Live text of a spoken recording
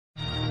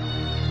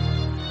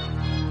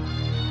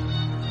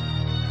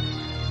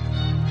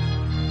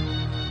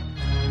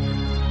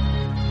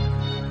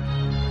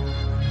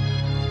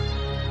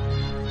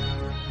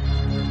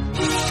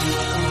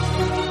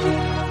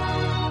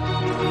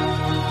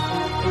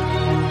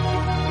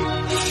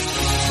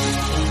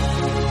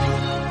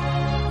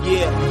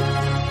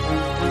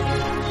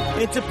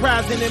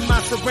Enterprising in my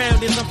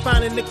surroundings, I'm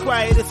finding the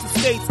quietest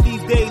estates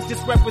these days.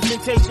 This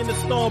representation of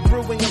storm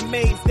brewing,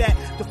 amazed that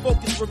the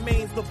focus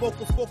remains the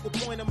focal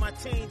point of my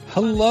change.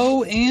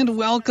 Hello and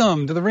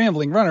welcome to the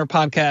Rambling Runner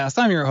Podcast.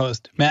 I'm your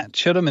host, Matt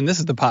Chittum, and this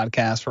is the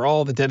podcast for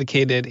all the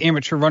dedicated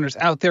amateur runners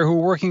out there who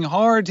are working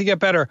hard to get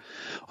better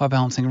while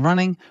balancing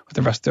running with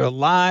the rest of their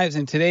lives.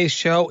 And today's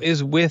show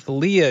is with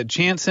Leah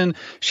Jantzen.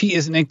 She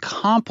is an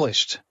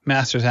accomplished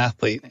Masters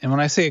athlete. And when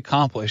I say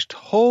accomplished,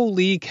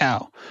 holy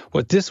cow,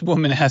 what this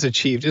woman has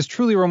achieved is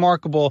truly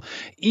remarkable,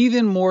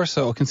 even more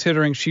so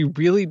considering she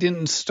really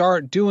didn't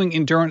start doing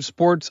endurance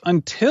sports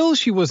until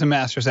she was a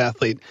Masters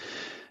athlete.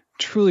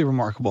 Truly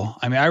remarkable.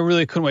 I mean, I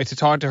really couldn't wait to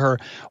talk to her.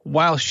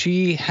 While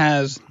she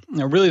has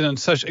really done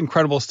such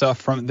incredible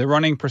stuff from the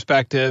running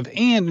perspective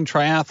and in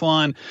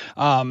triathlon,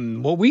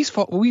 what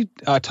we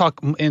talk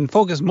and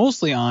focus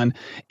mostly on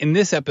in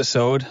this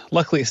episode,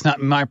 luckily it's not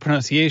my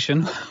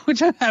pronunciation,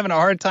 which I'm having a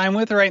hard time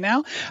with right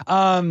now.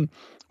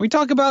 We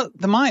talk about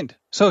the mind.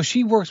 So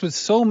she works with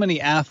so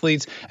many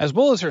athletes as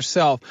well as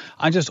herself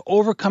on just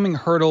overcoming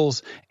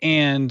hurdles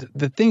and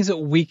the things that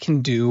we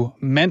can do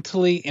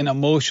mentally and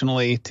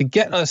emotionally to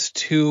get us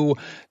to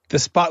the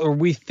spot where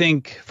we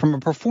think from a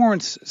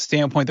performance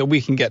standpoint that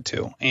we can get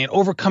to, and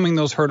overcoming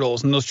those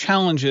hurdles and those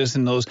challenges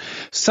and those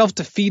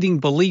self-defeating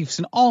beliefs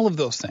and all of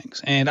those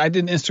things. And I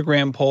did an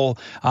Instagram poll,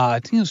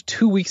 I think it was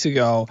 2 weeks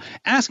ago,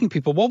 asking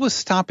people what was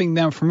stopping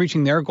them from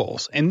reaching their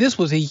goals. And this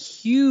was a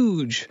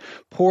huge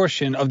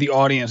portion of the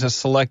audience that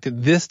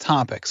selected this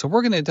topic. So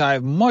we're going to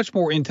dive much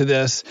more into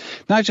this,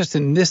 not just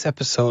in this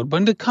episode, but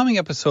into coming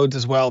episodes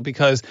as well,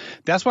 because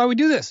that's why we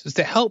do this, is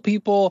to help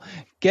people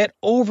get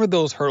over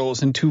those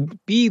hurdles and to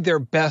be their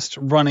best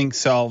running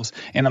selves.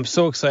 And I'm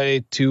so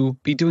excited to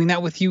be doing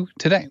that with you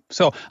today.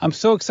 So I'm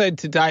so excited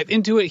to dive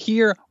into it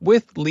here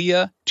with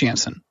Leah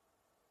Jantzen.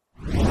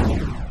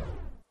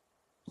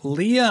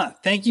 Leah,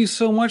 thank you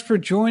so much for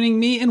joining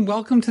me and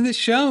welcome to the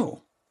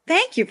show.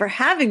 Thank you for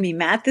having me,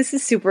 Matt. This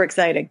is super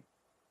exciting.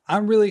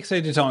 I'm really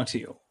excited to talk to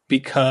you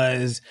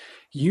because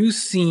you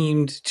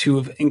seemed to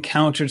have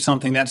encountered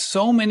something that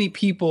so many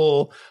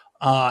people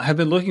have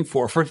been looking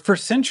for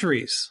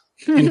centuries.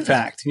 In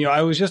fact,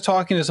 I was just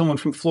talking to someone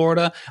from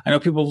Florida. I know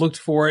people looked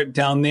for it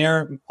down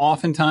there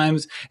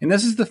oftentimes, and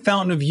this is the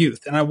fountain of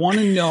youth. And I want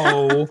to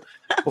know,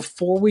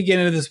 before we get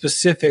into the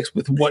specifics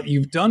with what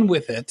you've done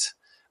with it,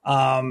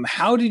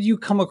 how did you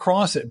come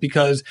across it?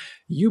 Because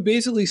you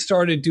basically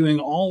started doing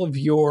all of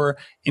your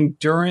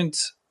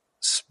endurance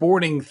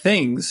sporting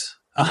things,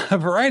 a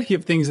variety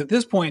of things at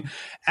this point,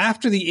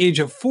 after the age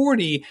of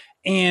 40.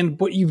 And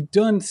what you've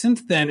done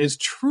since then is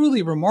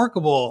truly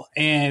remarkable.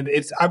 And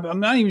I'm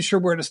not even sure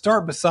where to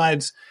start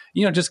besides,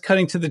 just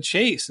cutting to the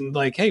chase and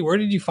like, hey, where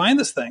did you find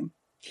this thing?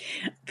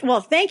 Well,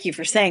 thank you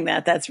for saying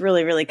that. That's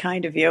really, really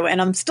kind of you. And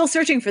I'm still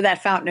searching for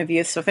that fountain of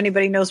youth. So if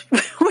anybody knows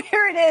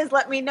where it is,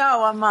 let me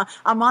know.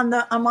 I'm on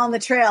the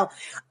trail.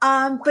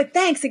 But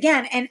thanks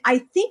again. And I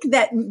think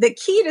that the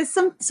key to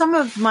some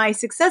of my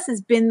success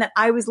has been that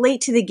I was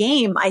late to the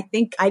game. I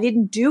think I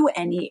didn't do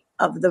any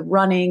of the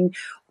running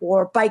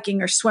or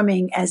biking or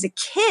swimming as a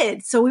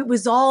kid. So it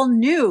was all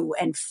new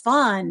and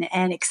fun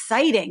and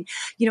exciting.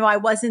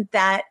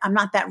 I'm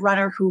not that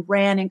runner who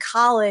ran in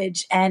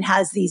college and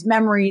has these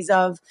memories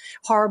of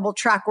horrible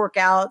track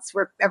workouts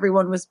where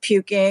everyone was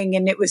puking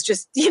and it was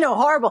just,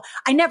 horrible.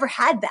 I never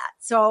had that.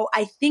 So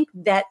I think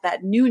that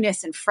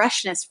newness and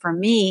freshness for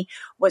me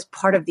was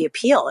part of the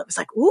appeal. It was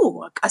like,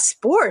 ooh, a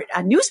sport,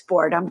 a new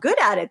sport. I'm good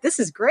at it. This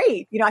is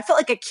great. I felt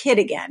like a kid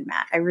again,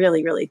 Matt. I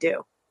really, really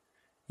do.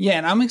 Yeah,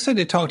 and I'm excited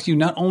to talk to you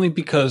not only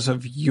because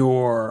of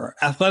your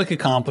athletic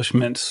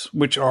accomplishments,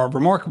 which are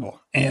remarkable,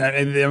 and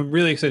I'm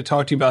really excited to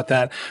talk to you about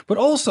that, but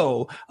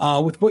also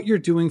with what you're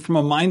doing from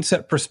a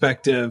mindset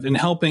perspective and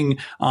helping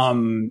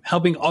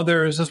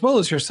others as well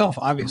as yourself,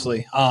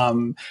 obviously,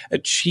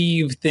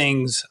 achieve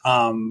things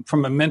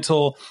from a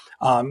mental,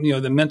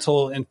 the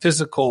mental and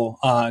physical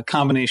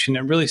combination,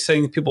 and really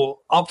setting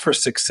people up for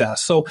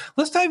success. So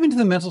let's dive into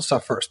the mental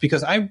stuff first,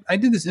 because I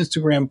did this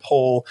Instagram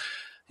poll, I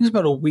think it was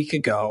about a week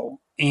ago.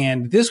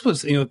 And this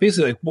was,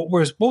 basically like what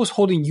was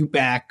holding you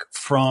back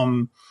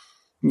from,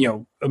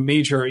 a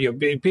major,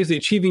 basically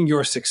achieving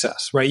your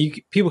success,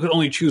 right? People could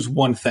only choose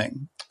one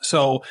thing.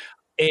 So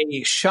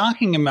a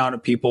shocking amount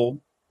of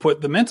people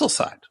put the mental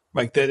side,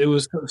 like that it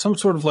was some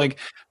sort of like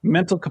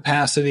mental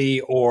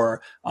capacity,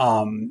 or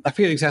I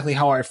forget exactly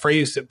how I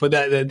phrased it, but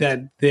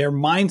that their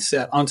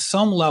mindset on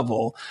some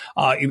level,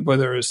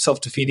 whether it's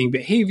self-defeating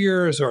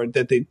behaviors or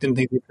that they didn't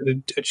think they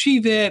could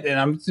achieve it. And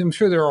I'm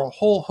sure there are a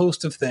whole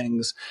host of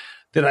things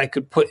that I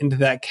could put into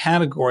that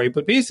category.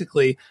 But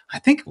basically, I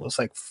think it was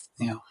like,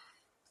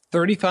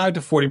 35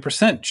 to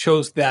 40%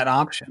 chose that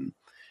option.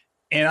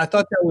 And I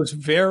thought that was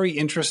very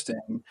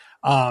interesting,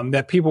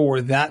 that people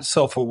were that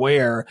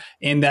self-aware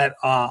and that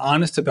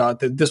honest about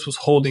that this was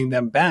holding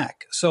them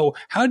back. So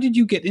how did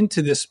you get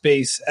into this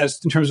space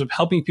in terms of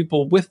helping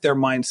people with their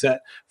mindset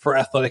for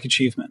athletic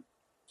achievement?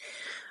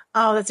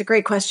 Oh, that's a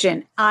great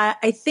question.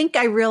 I think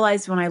I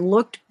realized when I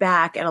looked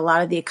back at a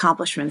lot of the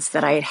accomplishments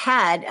that I had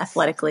had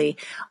athletically,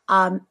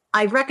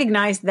 I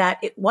recognized that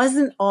it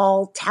wasn't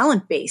all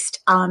talent based.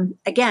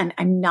 Again,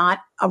 I'm not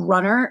a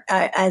runner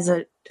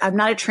I'm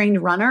not a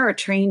trained runner or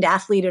trained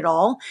athlete at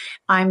all.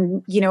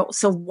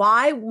 So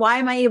why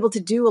am I able to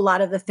do a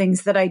lot of the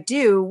things that I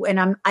do?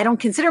 And I don't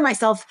consider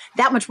myself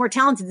that much more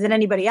talented than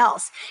anybody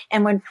else.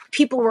 And when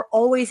people were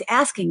always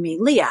asking me,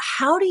 Leah,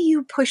 how do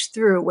you push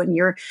through when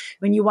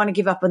you want to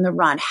give up on the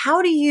run?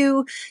 How do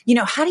you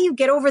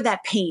get over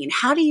that pain?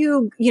 How do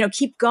you,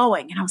 keep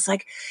going? And I was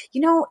like,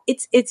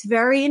 it's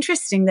very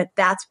interesting that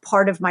that's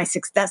part of my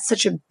success. That's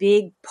such a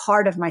big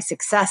part of my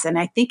success. And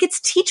I think it's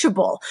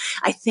teachable.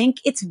 I think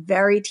it's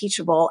very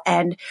teachable.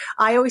 And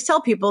I always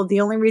tell people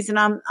the only reason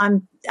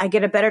I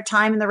get a better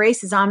time in the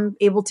race is I'm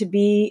able to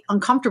be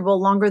uncomfortable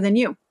longer than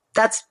you.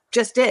 That's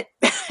just it.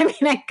 I mean,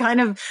 I kind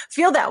of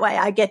feel that way.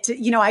 I get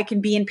to, I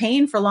can be in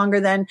pain for longer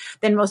than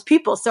most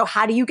people. So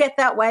how do you get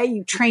that way?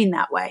 You train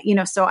that way,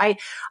 so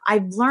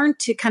I've learned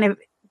to kind of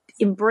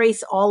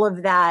embrace all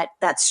of that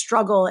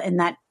struggle and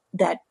that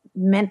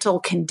mental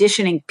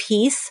conditioning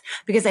piece,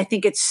 because I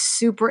think it's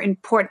super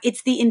important.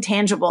 It's the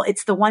intangible.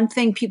 It's the one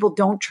thing people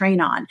don't train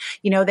on.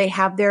 They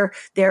have their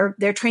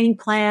training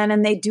plan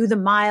and they do the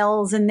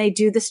miles and they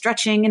do the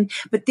stretching,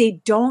 but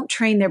they don't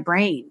train their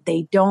brain.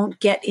 They don't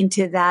get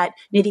into that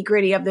nitty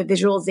gritty of the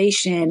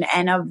visualization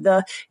and of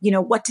the,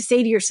 what to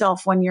say to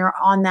yourself when you're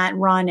on that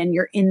run and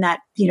you're in that,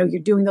 you're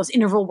doing those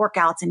interval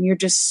workouts and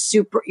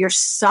you're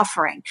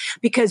suffering,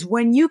 because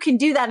when you can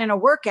do that in a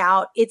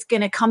workout, it's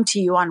going to come to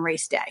you on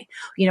race day.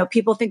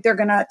 People think they're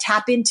going to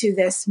tap into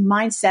this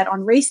mindset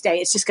on race day.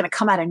 It's just going to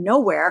come out of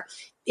nowhere.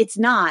 It's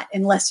not,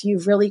 unless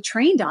you've really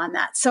trained on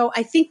that. So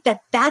I think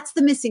that that's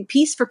the missing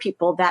piece for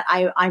people that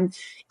I'm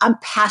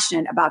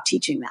passionate about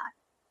teaching that.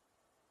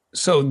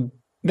 So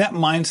that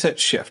mindset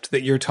shift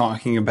that you're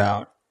talking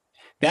about,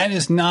 that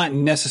is not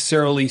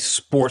necessarily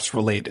sports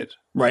related,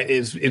 right?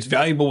 It's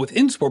valuable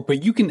within sport,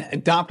 but you can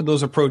adopt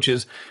those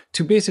approaches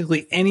to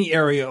basically any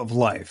area of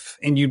life.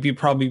 And you'd be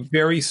probably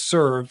very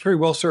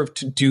well served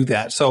to do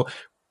that. So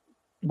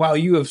while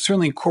you have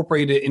certainly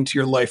incorporated it into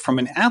your life from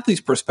an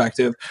athlete's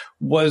perspective,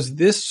 was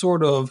this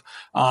sort of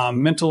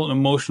mental and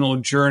emotional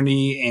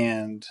journey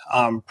and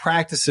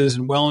practices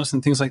and wellness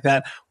and things like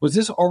that, was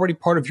this already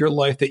part of your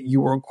life that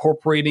you were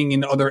incorporating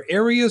in other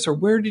areas, or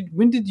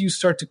when did you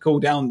start to go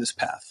down this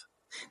path?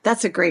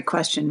 That's a great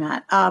question,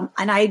 Matt.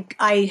 And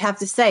I have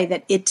to say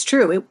that it's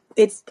true.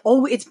 It's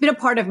been a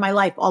part of my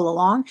life all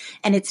along,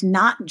 and it's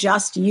not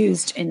just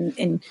used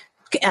in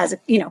as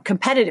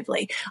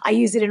competitively. I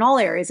use it in all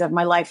areas of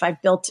my life. I've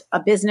built a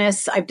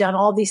business. I've done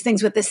all these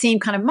things with the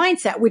same kind of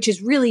mindset, which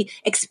is really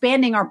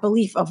expanding our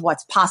belief of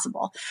what's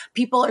possible.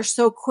 People are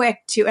so quick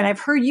to, and I've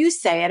heard you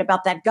say it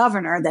about that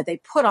governor that they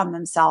put on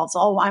themselves.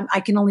 Oh, I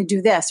can only do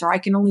this, or I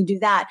can only do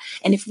that.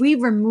 And if we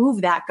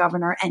remove that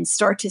governor and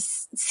start to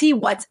see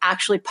what's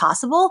actually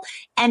possible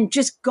and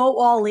just go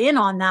all in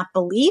on that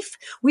belief,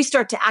 we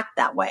start to act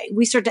that way.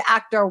 We start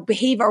to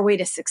behave our way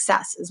to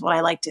success, is what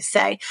I like to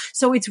say.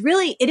 So it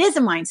is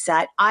a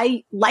mindset.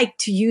 I like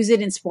to use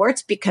it in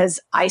sports because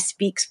I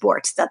speak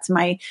sports.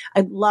 I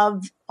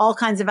love all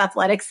kinds of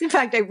athletics. In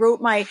fact, I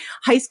wrote my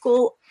high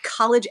school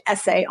college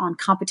essay on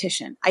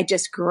competition. I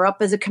just grew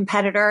up as a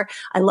competitor.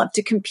 I love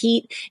to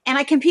compete, and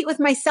I compete with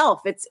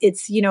myself.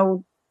 It's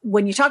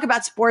when you talk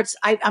about sports,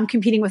 I'm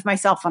competing with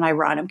myself when I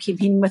run. I'm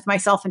competing with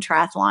myself in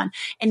triathlon.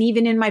 And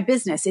even in my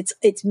business,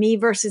 it's me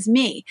versus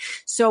me.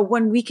 So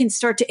when we can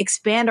start to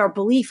expand our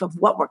belief of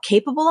what we're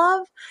capable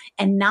of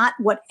and not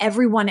what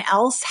everyone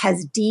else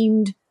has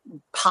deemed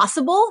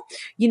possible,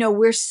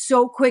 we're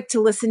so quick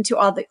to listen to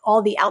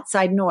all the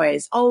outside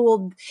noise. Oh,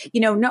 well,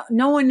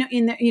 no one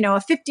in the, a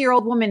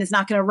 50-year-old woman is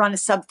not going to run a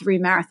sub-3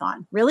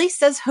 marathon. Really?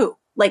 Says who?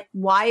 Like,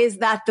 why is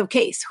that the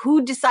case?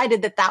 Who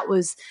decided that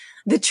was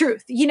the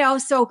truth?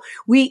 So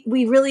we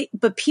really,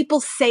 but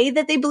people say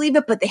that they believe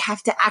it, but they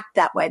have to act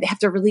that way. They have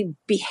to really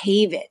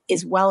behave it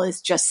as well as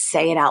just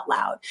say it out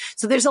loud.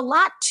 So there's a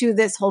lot to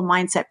this whole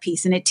mindset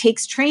piece, and it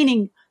takes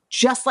training,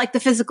 just like the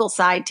physical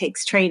side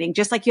takes training,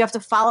 just like you have to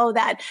follow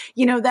that,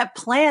 that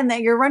plan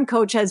that your run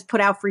coach has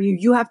put out for you.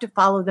 You have to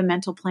follow the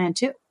mental plan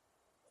too.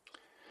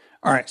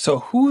 All right. So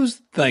who's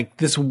like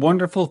this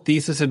wonderful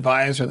thesis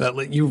advisor that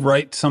let you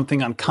write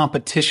something on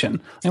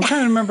competition? I'm trying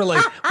to remember,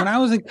 like when I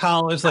was in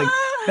college, like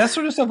that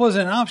sort of stuff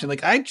wasn't an option.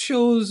 Like I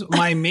chose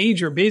my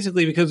major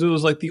basically because it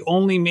was like the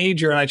only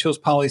major, and I chose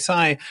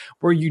poli-sci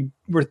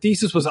where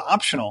thesis was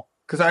optional,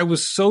 because I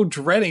was so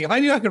dreading. If I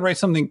knew I could write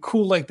something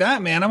cool like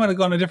that, man, I'm going to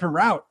go on a different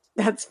route.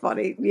 That's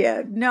funny.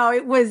 Yeah. No,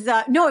 it was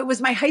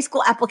my high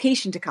school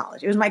application to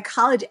college. It was my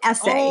college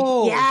essay.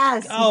 Oh,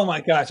 yes. Oh my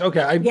gosh.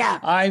 Okay.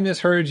 I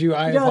misheard you.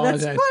 I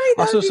apologize. That's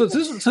funny. So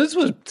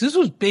this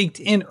was baked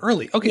in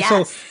early. Okay. Yes.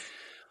 So,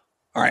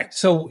 all right.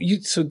 So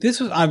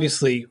this was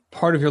obviously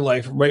part of your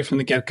life right from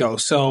the get go.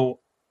 So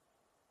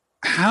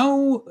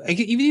how,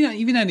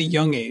 even at a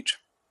young age,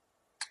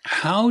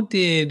 How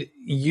did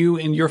you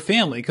and your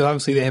family, because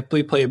obviously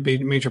they play a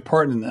big major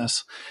part in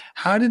this,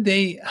 how did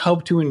they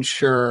help to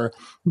ensure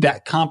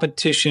that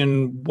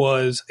competition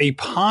was a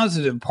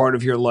positive part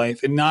of your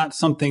life and not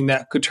something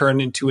that could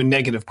turn into a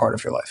negative part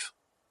of your life?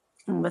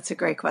 That's a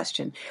great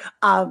question.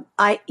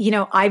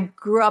 I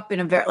grew up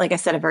in like I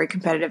said, a very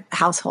competitive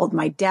household.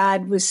 My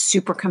dad was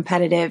super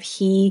competitive.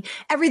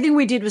 Everything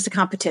we did was a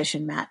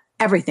competition, Matt.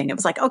 Everything. It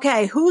was like,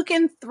 okay, who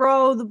can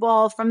throw the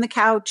ball from the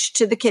couch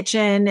to the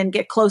kitchen and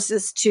get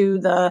closest to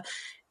the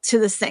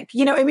sink?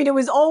 It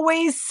was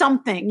always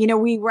something.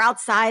 We were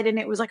outside and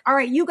it was like, all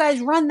right, you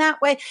guys run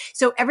that way.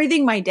 So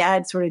everything my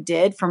dad sort of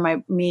did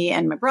for me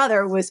and my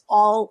brother was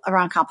all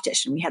around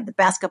competition. We had the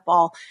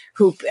basketball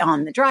hoop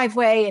on the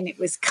driveway and it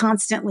was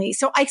constantly.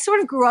 So I sort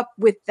of grew up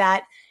with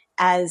that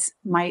as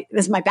my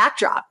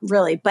backdrop,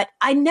 really. But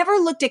I never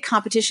looked at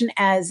competition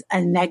as a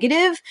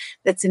negative.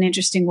 That's an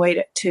interesting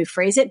way to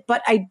phrase it.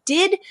 But I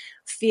did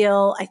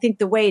feel, I think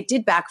the way it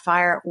did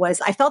backfire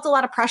was I felt a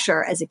lot of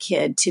pressure as a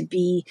kid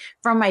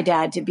from my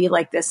dad to be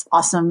like this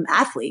awesome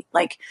athlete.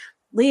 Like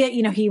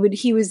Leah,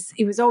 he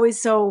was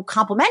always so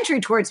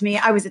complimentary towards me.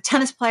 I was a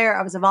tennis player.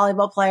 I was a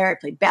volleyball player. I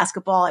played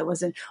basketball. I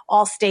was an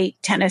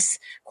all-state tennis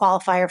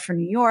qualifier for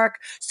New York.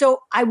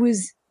 So I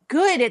was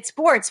good at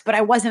sports, but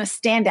I wasn't a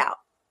standout.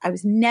 I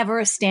was never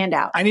a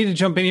standout. I need to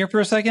jump in here for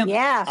a second.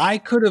 Yeah. I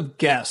could have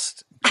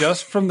guessed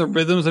just from the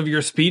rhythms of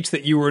your speech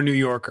that you were a New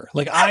Yorker.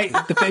 Like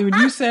when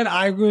you said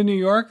I grew in New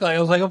York, I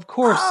was like, of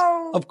course.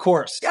 Of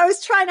course. I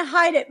was trying to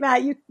hide it,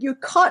 Matt. You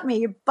caught me.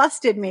 You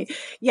busted me.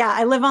 Yeah,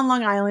 I live on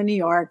Long Island, New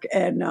York,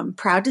 and I'm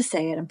proud to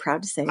say it.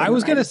 I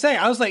was going to say,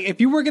 I was like, if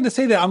you were going to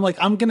say that, I'm like,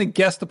 I'm going to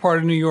guess the part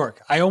of New York.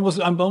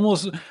 I'm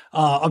almost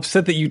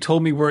upset that you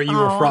told me where you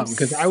were from,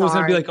 because I was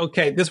going to be like,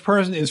 okay, this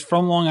person is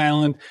from Long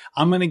Island.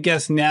 I'm going to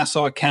guess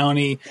Nassau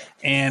County,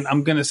 and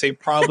I'm going to say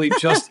probably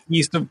just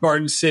east of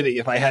Garden City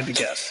if I had to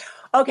guess.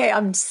 Okay,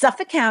 I'm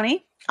Suffolk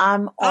County.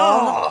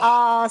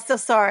 So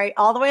sorry.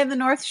 All the way on the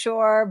North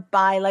Shore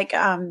by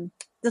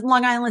the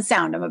Long Island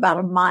Sound. I'm about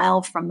a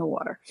mile from the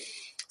water.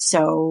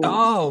 So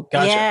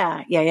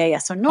gotcha. Yeah.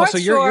 So North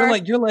Shore.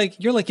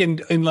 You're like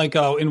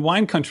in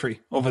wine country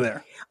over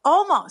there.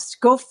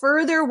 Almost. Go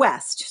further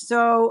west.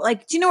 So do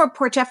you know where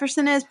Port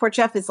Jefferson is? Port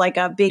Jeff is like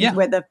a big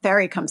where the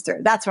ferry comes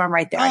through. That's where I'm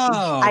right there.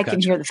 I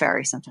can hear the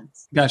ferry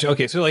sometimes. Gotcha.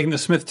 Okay, so like in the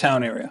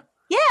Smithtown area.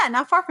 Yeah,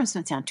 not far from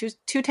Smithtown.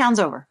 Two towns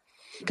over.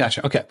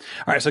 Gotcha. Okay. All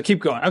right. So keep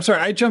going. I'm sorry.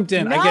 I jumped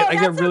in. I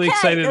get really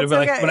excited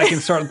about when I can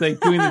start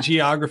doing the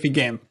geography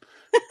game.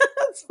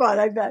 That's fun,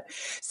 I bet.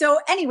 So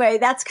anyway,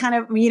 that's kind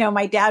of,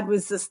 my dad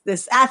was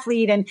this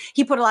athlete and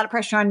he put a lot of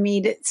pressure on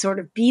me to sort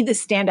of be the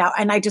standout.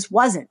 And I just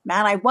wasn't,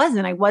 man. I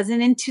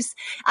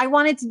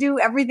wanted to do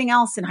everything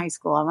else in high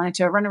school. I wanted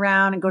to run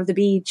around and go to the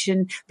beach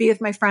and be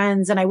with my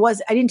friends. And I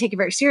didn't take it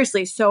very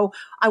seriously. So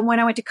when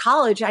I went to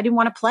college, I didn't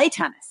want to play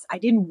tennis. I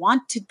didn't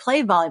want to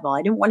play volleyball.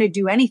 I didn't want to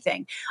do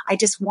anything. I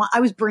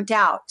was burnt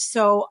out.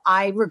 So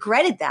I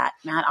regretted that,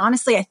 Matt.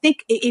 Honestly, I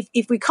think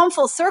if we come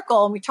full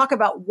circle and we talk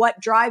about what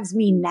drives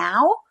me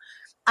now,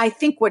 I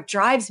think what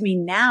drives me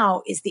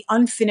now is the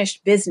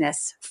unfinished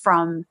business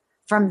from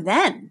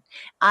then.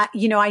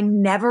 I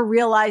never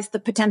realized the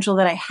potential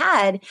that I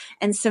had.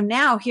 And so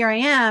now here I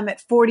am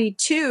at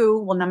 42.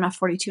 Well, no, I'm not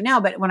 42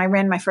 now, but when I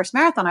ran my first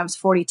marathon, I was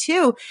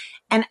 42.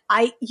 And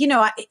I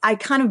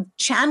kind of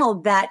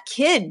channeled that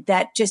kid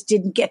that just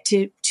didn't get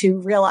to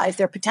realize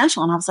their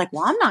potential. And I was like,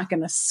 well, I'm not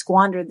going to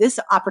squander this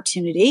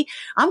opportunity.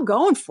 I'm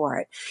going for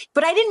it.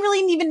 But I didn't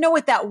really even know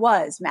what that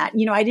was, Matt.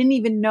 I didn't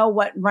even know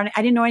what running.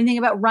 I didn't know anything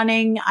about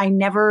running. I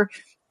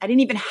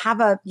didn't even have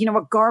a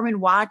Garmin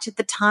watch at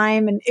the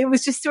time. And it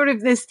was just sort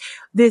of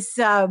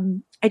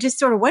I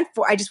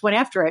just went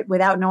after it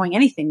without knowing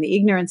anything. The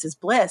ignorance is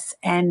bliss.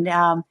 And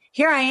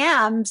here I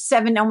am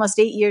 7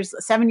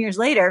 years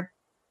later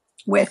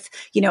with,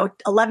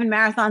 11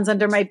 marathons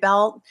under my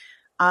belt.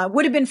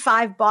 Would have been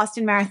 5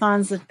 Boston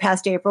marathons this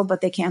past April, but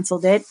they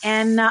canceled it.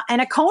 And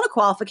a Kona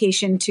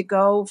qualification to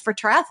go for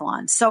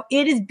triathlon. So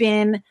it has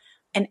been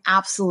an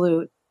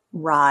absolute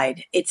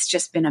ride. It's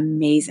just been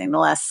amazing the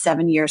last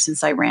 7 years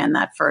since I ran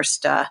that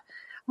first, I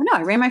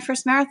ran my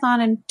first marathon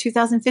in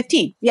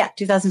 2015. Yeah,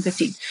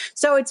 2015.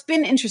 So it's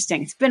been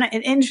interesting. It's been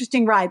an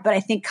interesting ride, but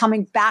I think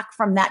coming back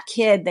from that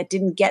kid that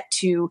didn't get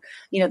to,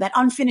 that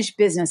unfinished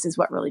business is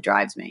what really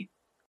drives me.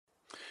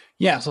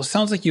 Yeah. So it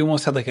sounds like you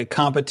almost had like a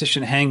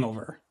competition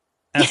hangover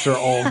after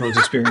all of those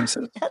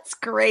experiences. That's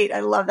great.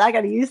 I love that. I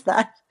got to use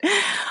that.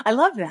 I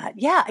love that.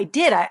 Yeah, I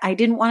did. I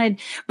didn't want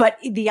to, but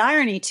the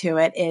irony to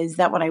it is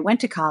that when I went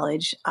to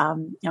college, I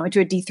went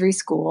to a D3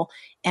 school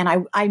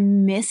and I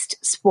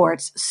missed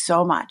sports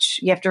so much.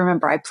 You have to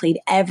remember, I played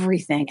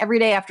everything. Every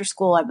day after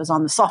school, I was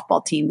on the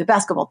softball team, the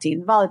basketball team,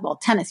 the volleyball,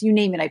 tennis, you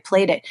name it, I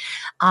played it.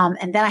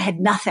 And then I had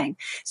nothing.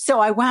 So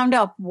I wound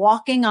up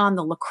walking on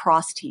the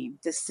lacrosse team.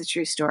 This is a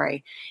true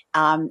story.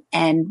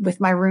 And with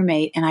my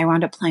roommate, and I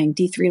wound up playing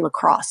D3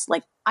 lacrosse.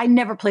 Like, I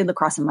never played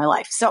lacrosse in my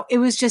life. So it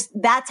was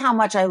that's how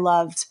much I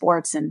love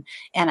sports and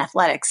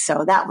athletics.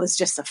 So that was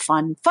just a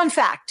fun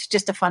fact,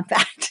 just a fun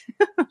fact.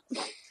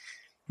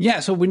 Yeah.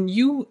 So when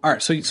you are,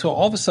 so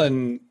all of a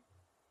sudden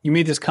you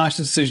made this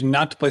conscious decision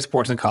not to play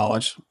sports in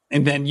college.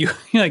 And then you're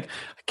like,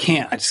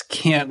 I just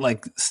can't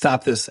like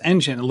stop this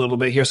engine a little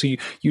bit here. So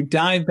you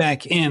dive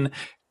back in.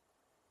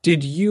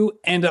 Did you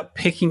end up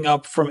picking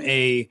up from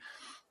a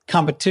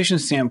competition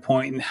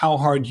standpoint and how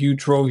hard you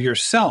drove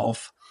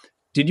yourself?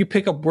 Did you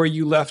pick up where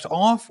you left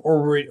off,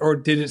 or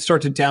did it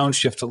start to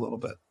downshift a little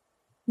bit?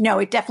 No,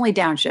 it definitely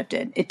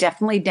downshifted.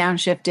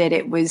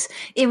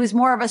 It was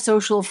more of a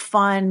social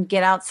fun,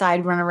 get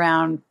outside, run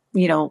around,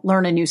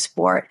 learn a new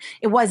sport.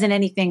 It wasn't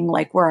anything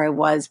like where I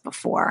was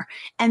before.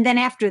 And then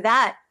after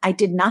that, I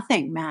did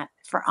nothing, Matt,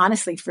 for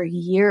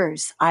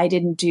years. I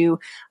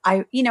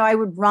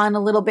would run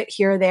a little bit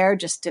here or there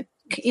just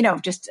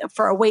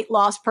for a weight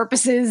loss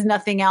purposes,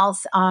 nothing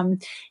else.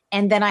 And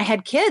then I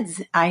had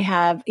kids. I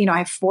have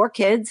 4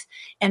 kids,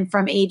 and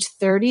from age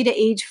 30 to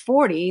age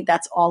 40,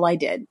 that's all I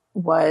did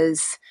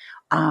was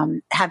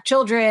have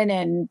children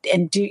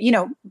and do,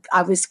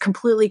 I was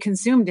completely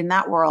consumed in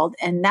that world.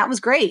 And that was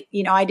great.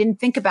 I didn't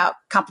think about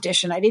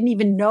competition. I didn't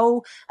even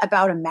know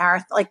about a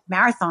marathon. Like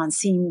marathon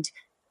seemed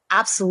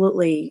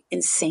absolutely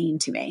insane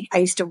to me. I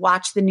used to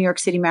watch the New York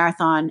City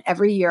Marathon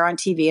every year on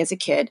TV as a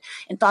kid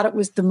and thought it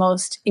was the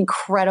most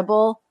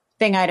incredible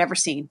thing I'd ever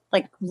seen.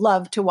 Like,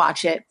 loved to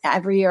watch it.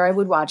 Every year I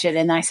would watch it.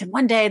 And then I said,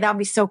 one day that would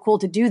be so cool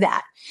to do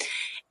that.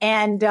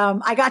 And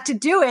I got to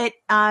do it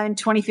in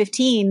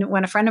 2015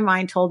 when a friend of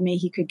mine told me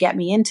he could get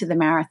me into the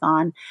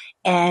marathon.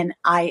 And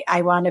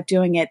I wound up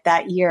doing it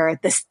that year.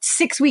 The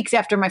 6 weeks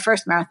after my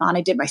first marathon,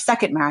 I did my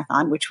second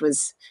marathon, which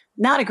was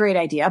not a great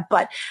idea.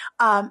 But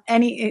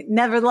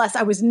nevertheless,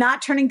 I was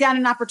not turning down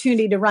an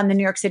opportunity to run the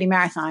New York City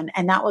Marathon.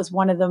 And that was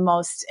one of the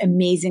most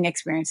amazing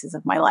experiences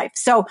of my life.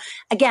 So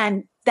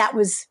again, that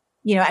was,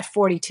 at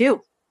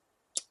 42.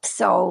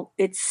 So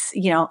it's,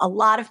 a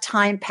lot of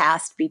time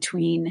passed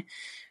between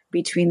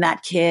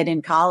that kid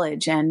in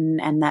college and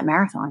that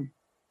marathon.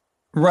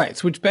 Right.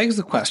 So which begs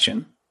the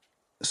question.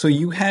 So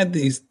you had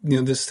these,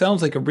 this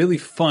sounds like a really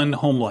fun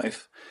home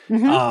life,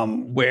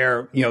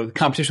 where, the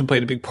competition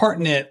played a big part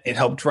in it. It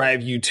helped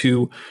drive you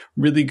to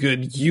really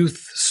good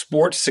youth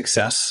sports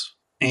success.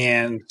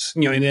 And,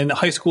 and in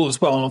high school as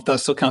well. I don't know if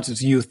that still counts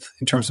as youth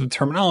in terms of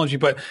terminology,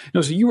 but, so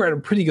you were at a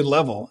pretty good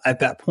level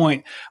at that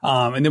point.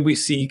 And then we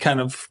see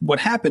kind of what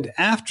happened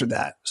after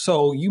that.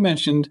 So you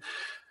mentioned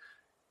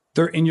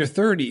they're in your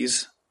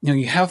 30s,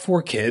 you have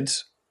 4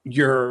 kids,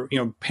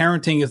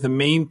 parenting is the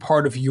main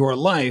part of your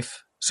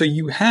life. So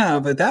you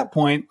have at that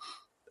point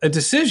a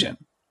decision.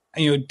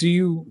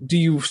 Do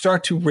you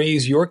start to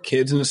raise your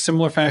kids in a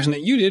similar fashion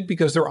that you did?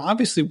 Because there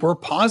obviously were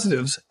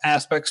positives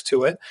aspects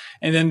to it.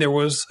 And then there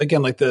was,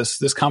 again, like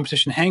this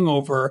competition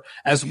hangover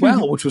as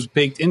well, which was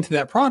baked into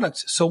that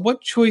product. So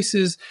what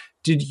choices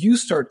did you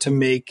start to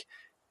make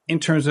in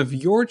terms of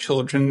your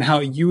children and how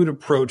you would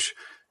approach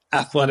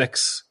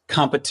athletics,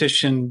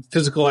 competition,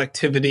 physical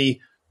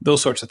activity,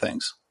 those sorts of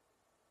things?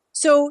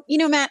 So,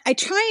 Matt, I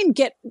try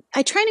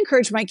and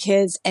encourage my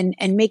kids and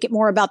make it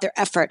more about their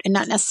effort and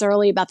not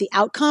necessarily about the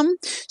outcome.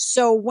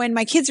 So when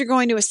my kids are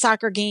going to a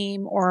soccer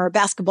game or a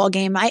basketball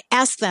game, I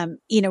ask them,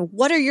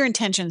 what are your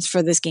intentions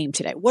for this game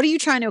today? What are you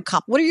trying to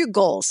accomplish? What are your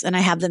goals? And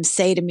I have them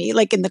say to me,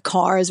 like in the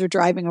car as we're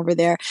driving over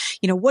there,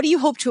 what do you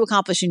hope to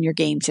accomplish in your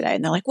game today?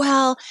 And they're like,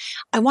 well,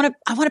 I want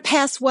to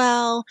pass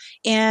well.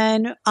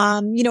 And,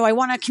 I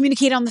want to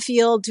communicate on the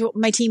field to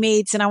my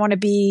teammates, and I want to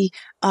be,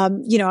 I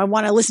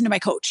want to listen to my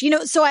coach,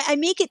 so I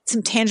make it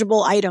some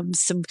tangible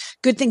items, some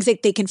good things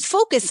that they can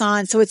focus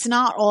on. So it's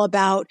not all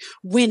about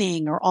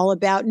winning or all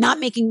about not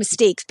making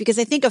mistakes, because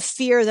I think a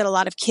fear that a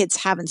lot of kids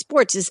have in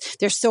sports is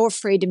they're so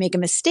afraid to make a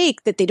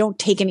mistake that they don't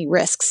take any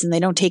risks and they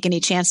don't take any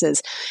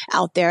chances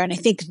out there. And I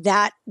think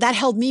that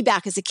held me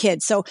back as a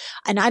kid. So,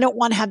 and I don't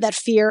want to have that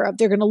fear of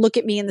they're going to look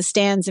at me in the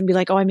stands and be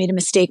like, oh, I made a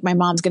mistake. My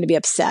mom's going to be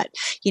upset.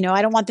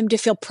 I don't want them to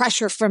feel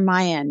pressure from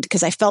my end,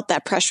 because I felt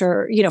that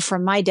pressure,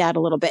 from my dad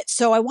a little bit.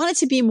 So I want it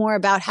to be more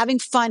about having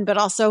fun, but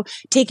also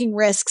taking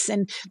risks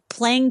and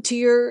playing to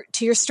your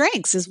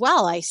strengths as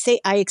well. I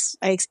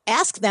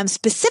ask them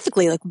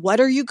specifically, like, what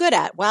are you good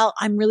at? Well,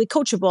 I'm really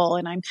coachable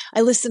and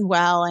I listen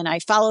well and I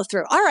follow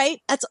through. All right.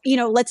 That's,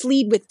 let's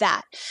lead with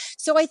that.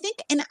 So I think,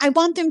 and I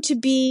want them to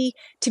be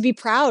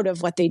proud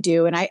of what they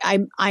do. And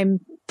I'm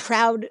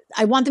proud.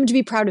 I want them to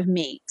be proud of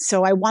me.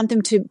 So I want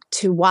them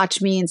to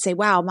watch me and say,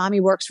 wow,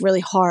 mommy works really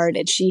hard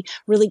and she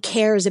really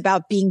cares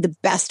about being the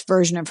best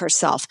version of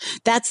herself.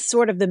 That's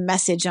sort of the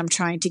message I'm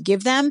trying to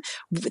give them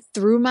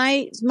through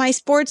my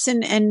sports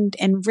and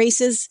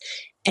races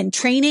and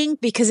training,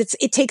 because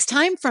it takes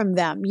time from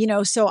them,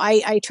 so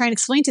I try and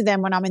explain to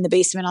them when I'm in the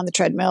basement on the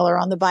treadmill or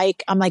on the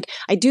bike. I'm like,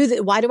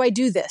 why do I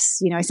do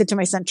this? I said to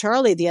my son,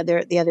 Charlie, the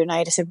other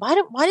night, I said, why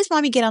does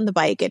mommy get on the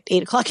bike at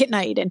 8:00 at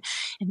night? And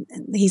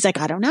he's like,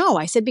 I don't know.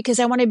 I said, because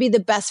I want to be the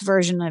best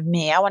version of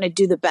me. I want to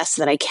do the best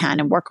that I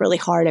can and work really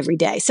hard every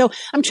day. So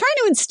I'm trying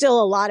to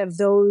instill a lot of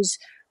those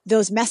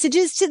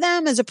messages to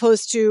them, as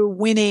opposed to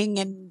winning.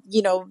 And,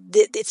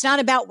 it's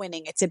not about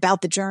winning. It's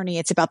about the journey.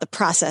 It's about the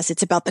process.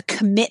 It's about the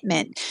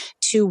commitment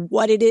to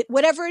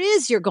whatever it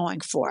is you're going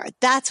for.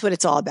 That's what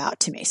it's all about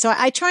to me. So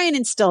I try and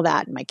instill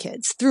that in my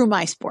kids through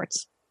my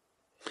sports.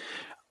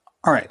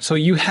 All right. So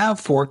you have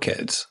 4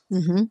 kids,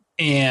 Mm-hmm.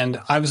 and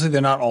obviously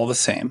they're not all the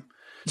same.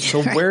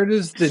 So Right. where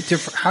does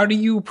how do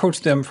you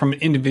approach them from an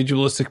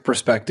individualistic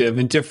perspective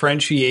and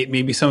differentiate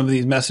maybe some of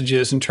these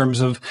messages in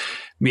terms of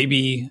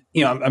maybe,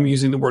 I'm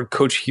using the word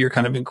coach here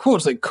kind of in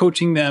quotes, like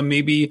coaching them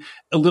maybe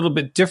a little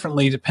bit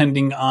differently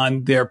depending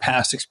on their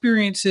past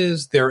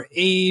experiences, their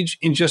age,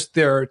 and just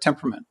their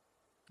temperament?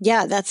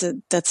 Yeah, that's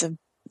a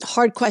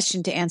hard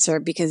question to answer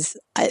because,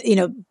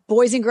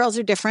 boys and girls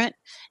are different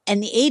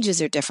and the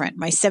ages are different.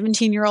 My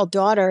 17-year-old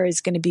daughter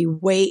is going to be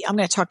I'm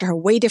going to talk to her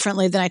way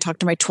differently than I talk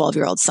to my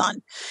 12-year-old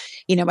son.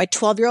 My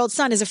 12-year-old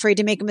son is afraid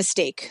to make a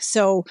mistake.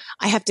 So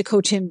I have to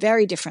coach him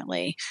very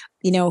differently.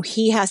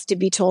 He has to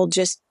be told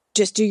just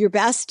do your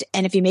best.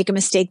 And if you make a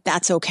mistake,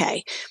 that's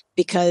okay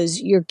because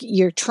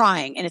you're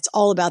trying and it's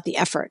all about the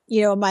effort.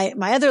 My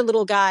other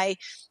little guy,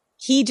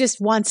 he just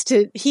wants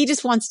to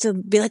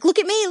be like, look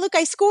at me, look,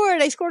 I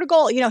scored a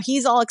goal.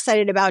 He's all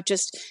excited about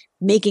just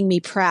making me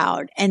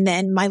proud. And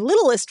then my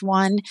littlest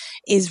one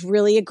is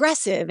really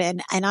aggressive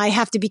and I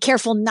have to be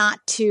careful not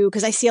to,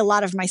 because I see a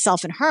lot of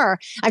myself in her.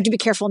 I have to be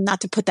careful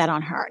not to put that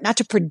on her, not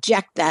to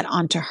project that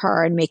onto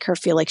her and make her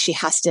feel like she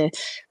has to,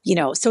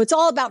 so it's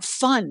all about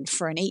fun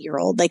for an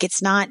 8-year-old. Like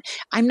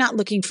I'm not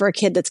looking for a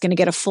kid that's going to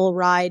get a full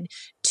ride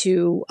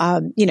to,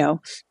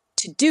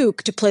 to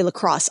Duke to play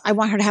lacrosse. I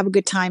want her to have a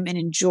good time and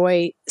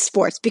enjoy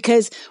sports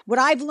because what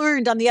I've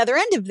learned on the other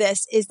end of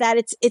this is that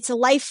it's a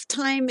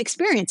lifetime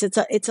experience.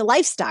 It's a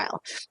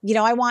lifestyle.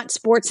 I want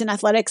sports and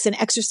athletics and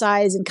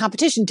exercise and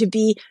competition to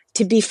be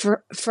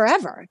for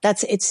forever.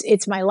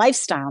 It's my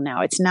lifestyle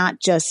now. It's not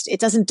just,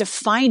 it doesn't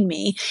define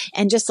me.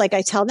 And just like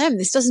I tell them,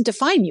 this doesn't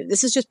define you.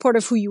 This is just part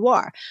of who you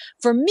are.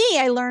 For me,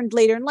 I learned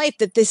later in life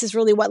that this is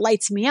really what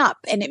lights me up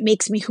and it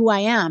makes me who I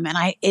am.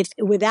 And if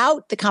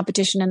without the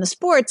competition and the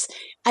sports,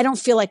 I don't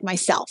feel like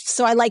myself.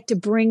 So I like to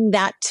bring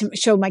that to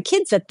show my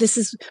kids that this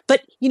is,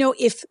 but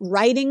if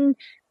writing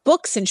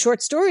books and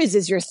short stories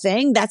is your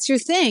thing, that's your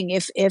thing.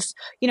 If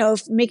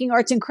making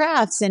arts and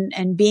crafts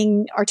and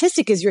being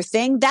artistic is your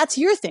thing, that's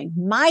your thing.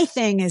 My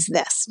thing is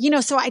this,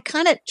 so I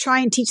kind of try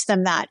and teach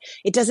them that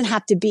it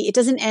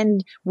doesn't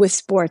end with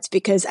sports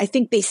because I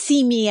think they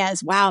see me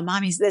as, wow,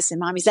 mommy's this and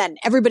mommy's that. And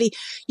everybody,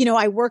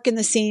 I work in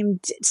the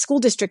same school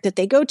district that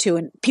they go to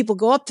and people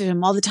go up to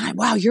them all the time.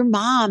 Wow, your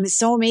mom is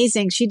so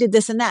amazing. She did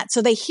this and that.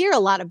 So they hear a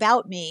lot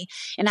about me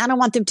and I don't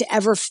want them to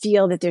ever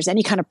feel that there's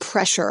any kind of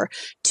pressure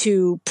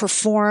to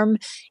perform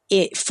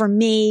it for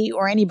me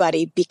or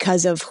anybody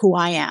because of who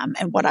I am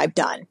and what I've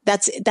done.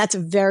 That's a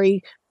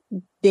very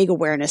big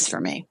awareness for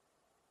me.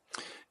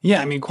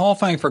 Yeah. I mean,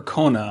 qualifying for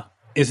Kona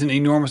is an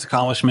enormous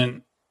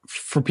accomplishment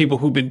for people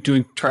who've been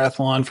doing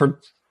triathlon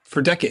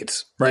for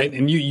decades, right?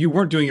 And you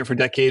weren't doing it for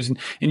decades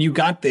and you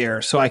got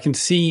there. So I can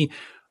see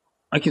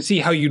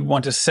how you'd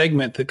want to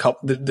segment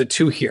the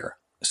two here.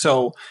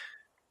 So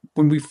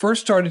when we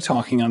first started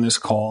talking on this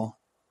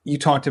call, you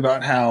talked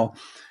about how,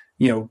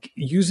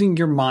 using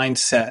your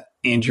mindset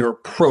and your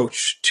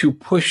approach to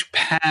push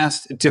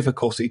past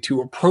difficulty,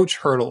 to approach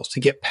hurdles, to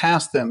get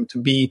past them,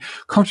 to be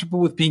comfortable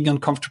with being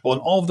uncomfortable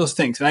and all of those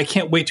things. And I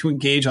can't wait to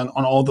engage on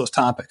all of those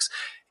topics.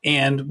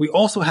 And we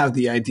also have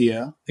the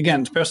idea,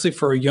 again, especially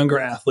for younger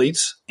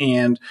athletes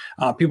and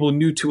people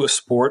new to a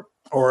sport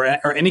or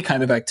any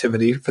kind of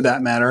activity for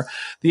that matter,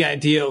 the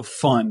idea of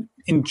fun,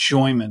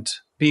 enjoyment,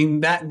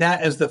 being that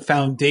as the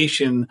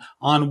foundation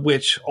on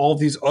which all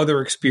these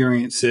other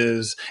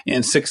experiences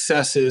and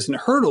successes and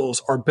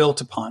hurdles are built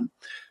upon.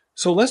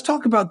 So let's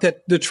talk about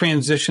the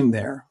transition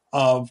there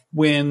of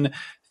when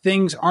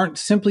things aren't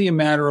simply a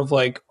matter of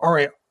like, all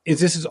right,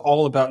 this is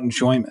all about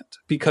enjoyment.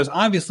 Because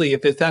obviously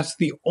if that's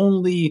the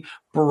only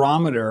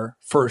barometer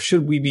for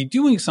should we be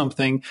doing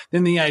something,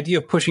 then the idea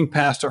of pushing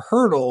past a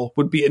hurdle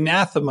would be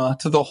anathema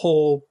to the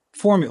whole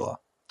formula.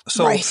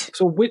 So, right.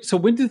 so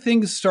when do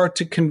things start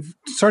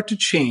to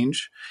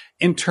change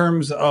in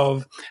terms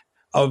of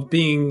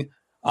being,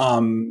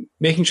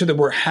 making sure that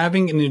we're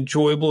having an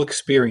enjoyable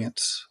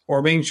experience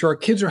or making sure our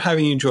kids are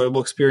having an enjoyable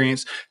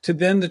experience to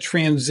then the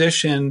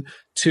transition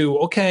to,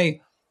 okay,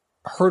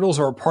 hurdles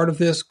are a part of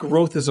this,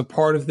 growth is a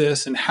part of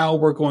this, and how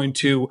we're going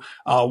to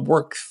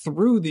work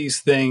through these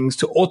things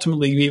to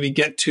ultimately maybe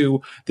get to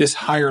this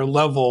higher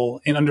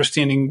level and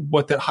understanding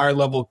what that higher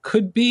level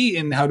could be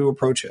and how to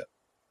approach it.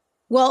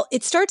 Well,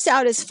 it starts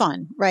out as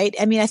fun, right?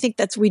 I mean, I think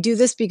we do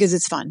this because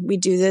it's fun. We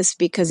do this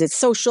because it's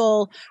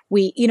social.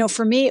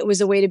 For me, it was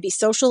a way to be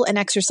social and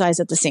exercise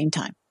at the same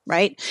time,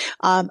 right?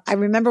 I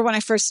remember when I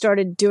first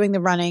started doing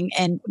the running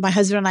and my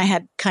husband and I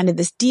had kind of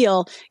this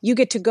deal. You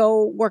get to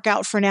go work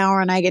out for an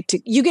hour and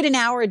you get an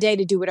hour a day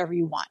to do whatever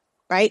you want.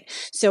 right?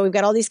 So we've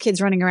got all these kids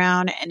running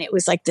around, and it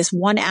was like this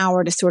 1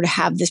 hour to sort of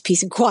have this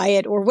peace and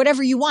quiet or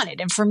whatever you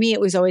wanted. And for me,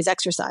 it was always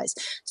exercise.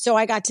 So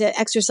I got to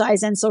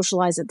exercise and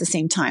socialize at the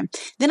same time.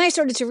 Then I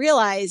started to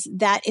realize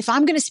that if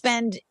I'm going to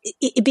spend,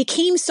 it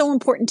became so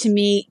important to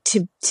me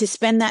to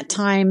spend that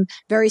time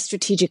very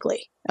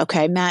strategically.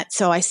 Okay, Matt.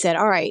 So I said,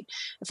 all right,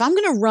 if I'm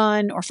going to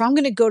run or if I'm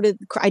going to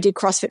I did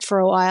CrossFit for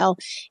a while,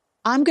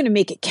 I'm going to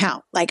make it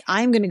count. Like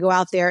I'm going to go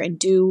out there and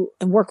do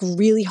and work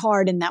really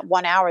hard in that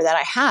 1 hour that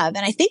I have.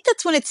 And I think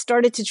that's when it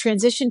started to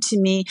transition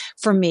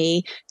for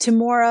me to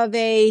more of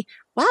a,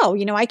 wow,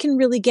 I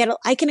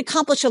can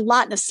accomplish a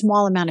lot in a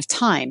small amount of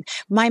time.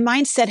 My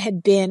mindset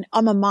had been,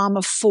 I'm a mom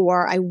of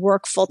 4. I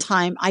work full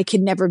time. I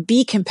could never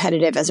be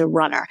competitive as a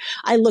runner.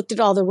 I looked at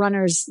all the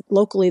runners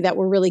locally that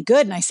were really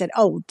good. And I said,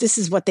 oh, this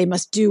is what they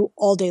must do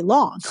all day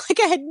long.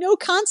 Like I had no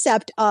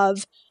concept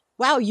of,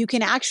 wow, you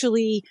can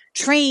actually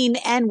train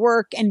and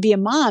work and be a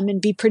mom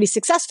and be pretty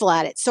successful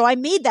at it. So I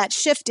made that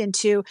shift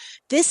into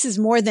this is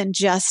more than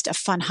just a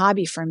fun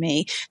hobby for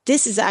me.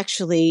 This is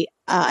actually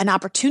an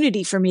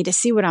opportunity for me to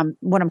see what I'm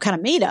kind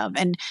of made of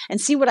and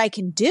see what I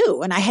can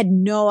do. And I had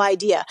no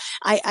idea.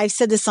 I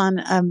said this on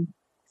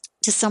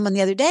to someone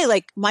the other day,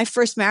 like my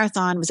first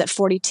marathon was at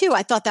 42.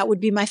 I thought that would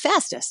be my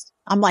fastest.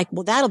 I'm like,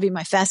 well, that'll be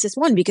my fastest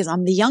one because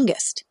I'm the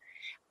youngest.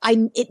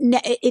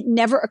 It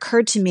never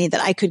occurred to me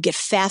that I could get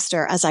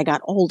faster as I got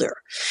older.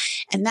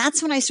 And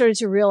that's when I started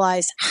to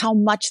realize how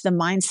much the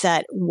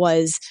mindset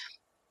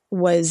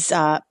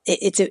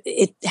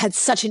it had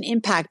such an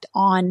impact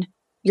on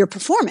your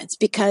performance,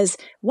 because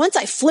once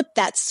I flipped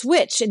that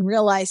switch and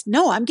realized,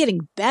 no, I'm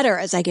getting better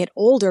as I get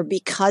older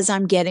because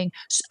I'm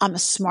a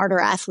smarter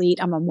athlete.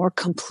 I'm a more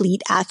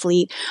complete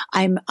athlete.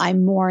 I'm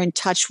more in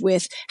touch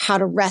with how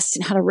to rest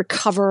and how to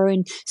recover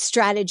and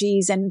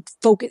strategies and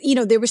focus.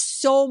 There was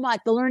so much,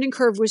 the learning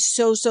curve was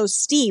so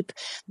steep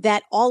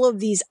that all of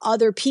these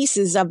other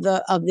pieces of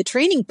the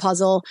training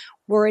puzzle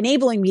were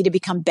enabling me to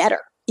become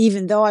better,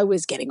 even though I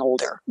was getting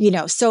older,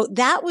 so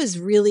that was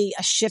really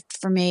a shift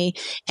for me.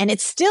 And I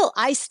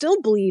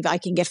still believe I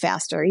can get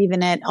faster.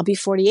 I'll be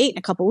 48 in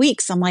a couple of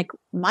weeks. I'm like,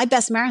 my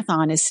best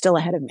marathon is still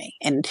ahead of me.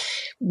 And,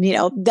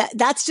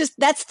 that's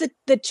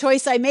the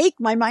choice I make,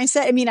 my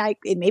mindset. I mean,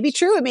 it may be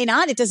true. It may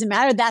not. It doesn't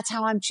matter. That's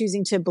how I'm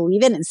choosing to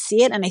believe it and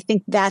see it. And I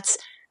think that's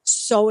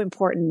so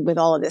important with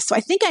all of this. So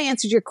I think I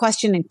answered your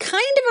question in kind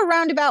of a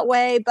roundabout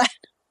way, but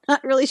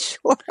not really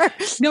sure.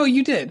 No,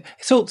 you did.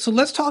 So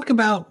let's talk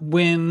about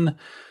when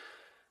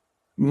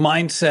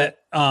mindset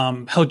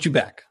held you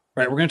back,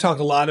 right? We're going to talk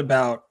a lot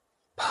about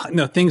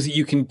things that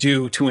you can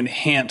do to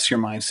enhance your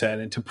mindset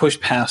and to push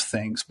past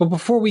things. But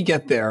before we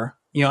get there,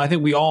 I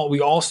think we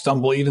all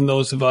stumble, even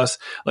those of us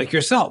like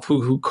yourself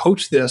who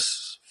coach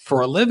this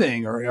for a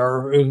living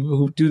or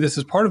who do this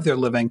as part of their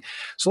living.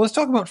 So let's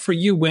talk about for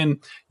you when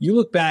you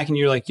look back and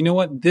you're like, you know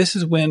what, this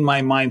is when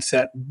my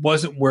mindset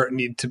wasn't where it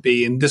needed to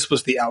be. And this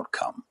was the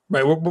outcome,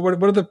 right?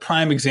 What are the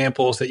prime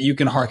examples that you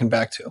can harken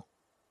back to?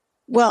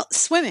 Well,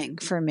 swimming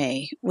for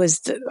me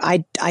was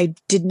I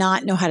did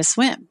not know how to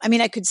swim. I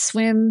mean, I could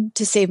swim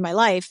to save my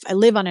life. I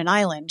live on an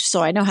island,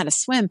 so I know how to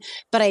swim,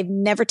 but I've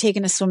never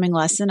taken a swimming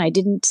lesson. I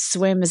didn't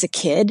swim as a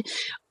kid.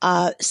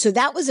 So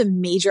that was a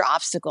major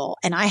obstacle.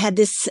 And I had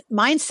this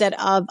mindset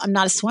of I'm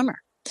not a swimmer.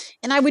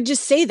 And I would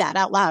just say that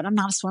out loud. I'm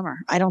not a swimmer.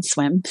 I don't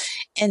swim.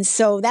 And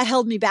so that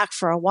held me back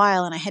for a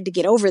while. And I had to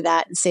get over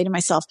that and say to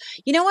myself,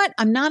 you know what?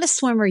 I'm not a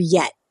swimmer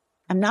yet.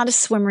 I'm not a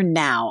swimmer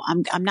now.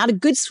 I'm not a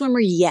good swimmer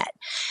yet.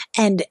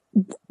 And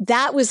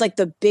that was like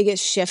the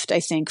biggest shift,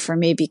 I think, for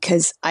me,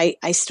 because I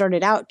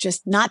started out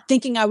just not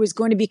thinking I was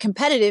going to be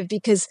competitive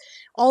because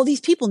all these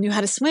people knew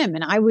how to swim.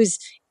 And I was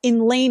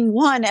in lane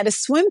 1 at a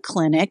swim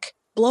clinic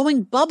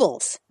blowing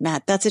bubbles.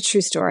 Matt, that's a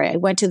true story. I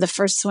went to the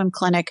first swim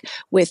clinic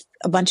with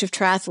a bunch of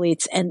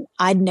triathletes and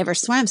I'd never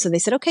swam. So they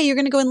said, okay, you're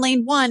going to go in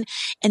lane 1.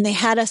 And they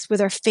had us with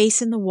our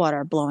face in the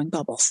water blowing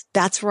bubbles.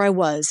 That's where I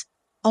was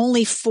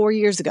only 4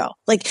 years ago.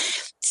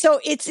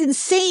 So it's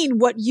insane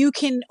what you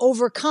can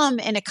overcome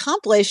and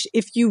accomplish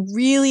if you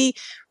really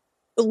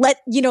let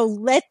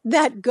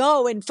that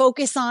go and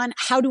focus on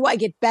how do I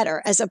get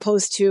better as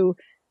opposed to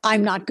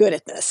I'm not good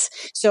at this.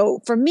 So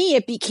for me,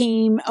 it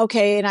became,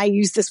 okay, and I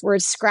use this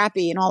word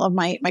scrappy in all of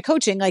my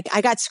coaching. Like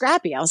I got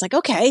scrappy. I was like,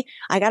 okay,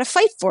 I got to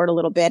fight for it a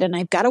little bit. And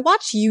I've got to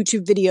watch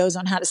YouTube videos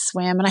on how to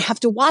swim. And I have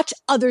to watch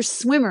other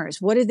swimmers.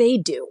 What do they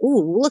do?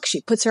 Ooh, look,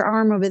 she puts her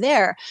arm over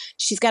there.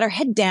 She's got her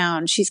head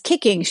down. She's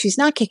kicking. She's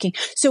not kicking.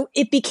 So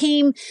it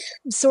became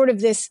sort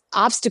of this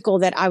obstacle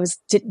that I was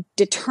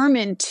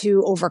determined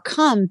to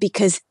overcome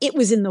because it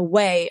was in the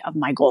way of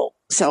my goal.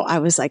 So I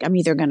was like, I'm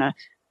either going to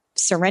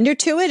surrender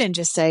to it and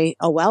just say,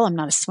 oh, well, I'm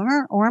not a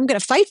swimmer, or I'm going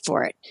to fight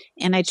for it.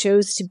 And I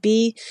chose to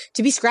be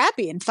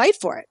scrappy and fight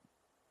for it.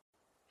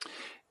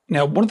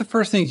 Now, one of the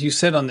first things you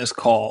said on this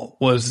call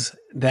was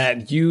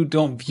that you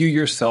don't view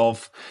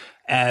yourself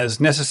as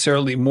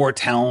necessarily more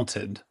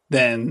talented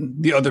than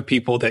the other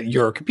people that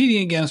you're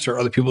competing against or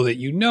other people that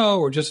you know,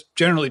 or just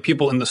generally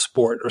people in the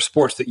sport or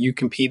sports that you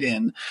compete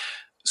in.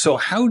 So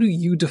how do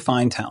you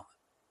define talent?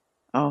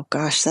 Oh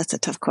gosh, that's a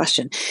tough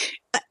question.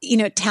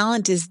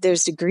 talent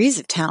there's degrees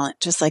of talent,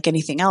 just like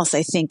anything else.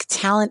 I think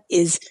talent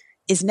is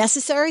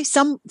necessary.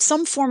 Some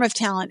form of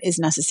talent is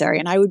necessary.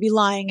 And I would be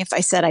lying if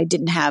I said I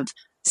didn't have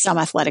some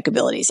athletic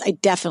abilities. I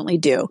definitely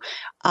do.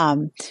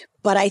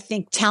 But I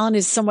think talent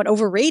is somewhat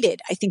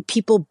overrated. I think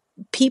people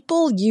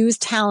use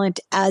talent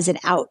as an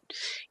out.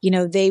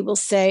 They will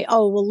say,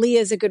 oh, well,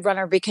 Leah's a good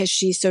runner because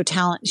she's so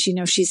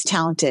talented. She's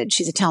talented.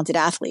 She's a talented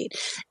athlete.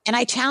 And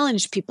I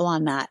challenge people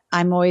on that.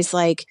 I'm always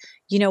like,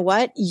 you know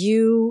what?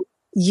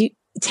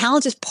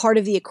 Talent is part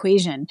of the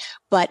equation,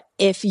 but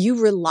if you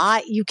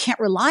can't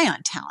rely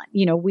on talent.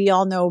 We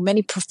all know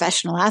many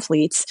professional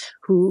athletes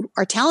who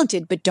are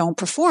talented, but don't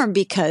perform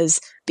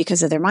because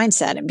of their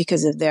mindset and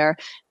because of their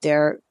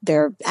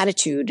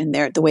attitude and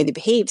the way they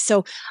behave.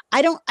 So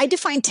I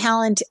define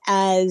talent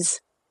as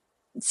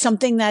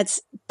something that's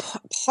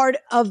part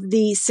of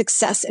the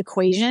success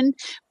equation,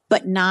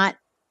 but not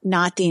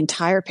the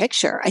entire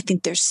picture. I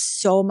think there's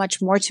so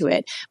much more to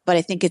it, but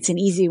I think it's an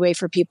easy way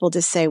for people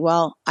to say,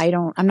 well,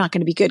 I'm not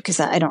going to be good because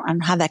I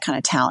don't have that kind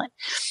of talent.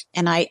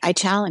 And I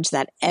challenge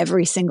that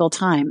every single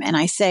time. And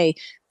I say,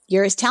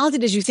 you're as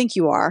talented as you think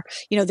you are.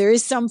 There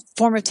is some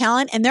form of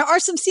talent and there are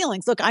some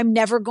ceilings. Look, I'm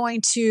never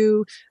going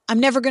to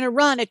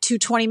run a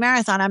 2:20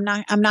 marathon. I'm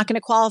not going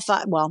to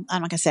qualify. Well,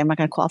 I'm not going to say I'm not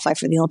going to qualify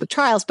for the Olympic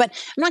trials, but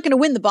I'm not going to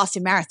win the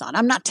Boston Marathon.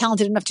 I'm not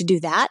talented enough to do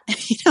that.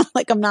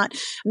 I'm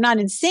not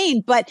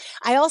insane, but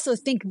I also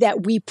think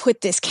that we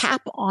put this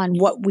cap on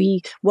what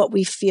we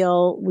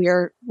feel we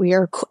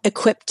are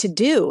equipped to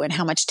do and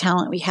how much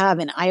talent we have.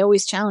 And I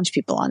always challenge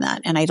people on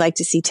that. And I'd like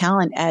to see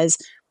talent as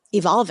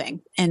evolving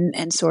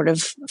and sort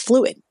of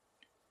fluid.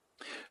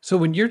 So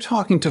when you're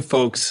talking to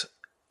folks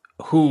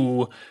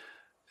who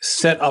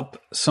set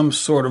up some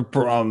sort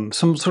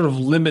of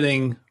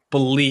limiting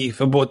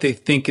belief of what they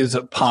think is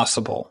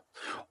possible,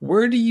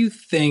 where do you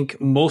think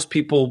most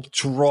people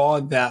draw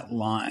that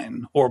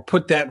line or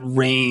put that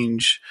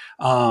range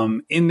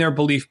in their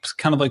beliefs,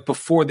 kind of like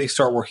before they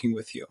start working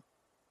with you?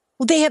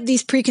 Well, they have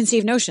these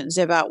preconceived notions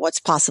about what's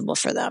possible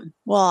for them.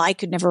 Well, I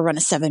could never run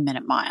a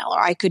 7-minute mile, or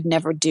I could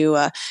never do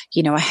a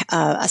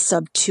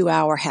sub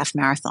 2-hour half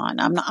marathon.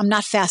 I'm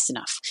not fast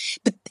enough.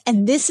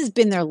 And this has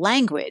been their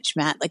language,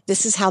 Matt. Like,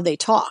 this is how they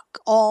talk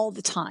all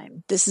the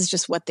time. This is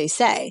just what they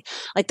say.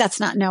 Like, that's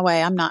not, no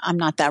way. I'm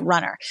not that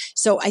runner.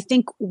 So I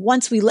think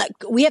once we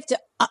have to,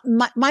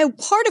 my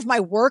part of my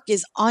work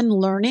is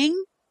unlearning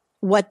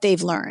what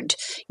they've learned.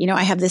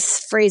 I have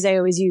this phrase I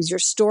always use, your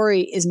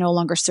story is no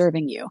longer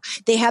serving you.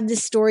 They have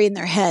this story in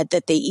their head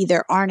that they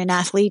either aren't an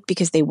athlete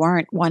because they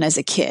weren't one as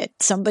a kid.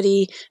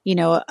 Somebody,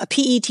 a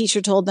PE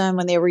teacher told them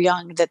when they were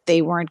young that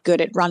they weren't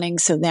good at running.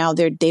 So now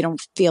they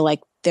don't feel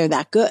like they're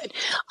that good.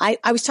 I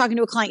was talking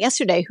to a client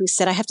yesterday who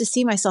said, I have to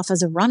see myself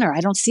as a runner.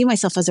 I don't see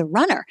myself as a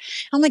runner.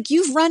 I'm like,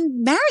 you've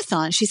run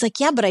marathons. She's like,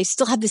 yeah, but I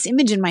still have this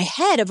image in my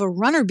head of a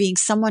runner being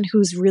someone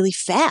who's really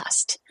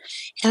fast.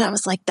 And I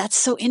was like, that's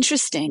so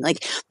interesting.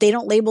 Like, they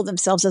don't label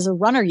themselves as a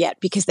runner yet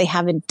because they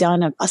haven't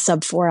done a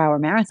sub 4-hour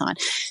marathon.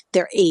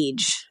 Their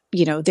age,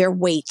 their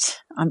weight.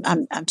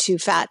 I'm too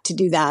fat to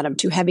do that. I'm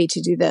too heavy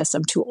to do this.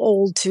 I'm too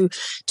old to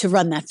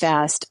run that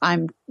fast. I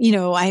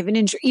have an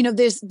injury.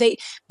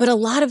 But a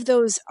lot of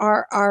those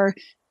are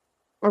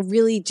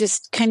really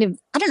just kind of,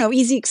 I don't know,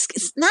 easy,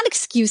 not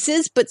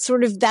excuses, but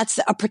sort of that's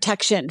a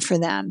protection for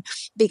them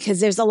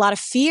because there's a lot of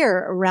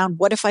fear around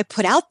what if I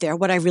put out there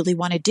what I really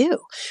want to do?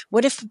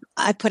 What if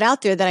I put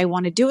out there that I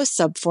want to do a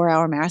sub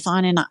 4-hour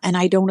marathon and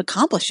I don't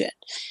accomplish it?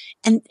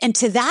 And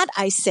to that,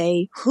 I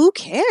say, who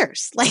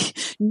cares? Like,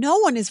 no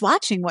one is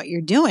watching what you're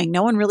doing.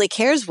 No one really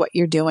cares what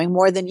you're doing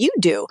more than you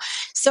do.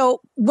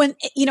 So when,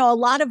 a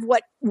lot of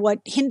what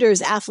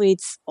hinders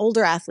athletes,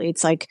 older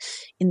athletes, like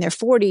in their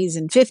 40s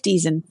and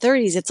 50s and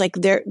 30s, it's like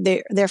they're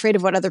afraid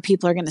of what other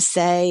people are going to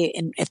say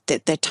and if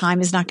their time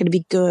is not going to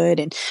be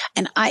good. And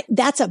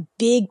that's a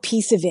big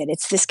piece of it.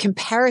 It's this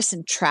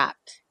comparison trap.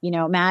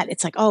 Matt,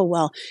 it's like, oh,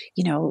 well,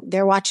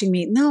 they're watching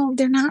me. No,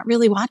 they're not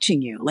really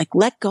watching you. Like,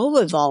 let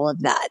go of all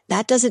of that.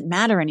 That doesn't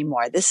matter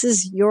anymore. This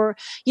is your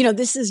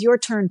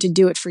turn to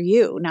do it for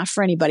you, not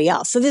for anybody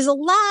else. So there's a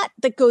lot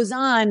that goes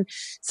on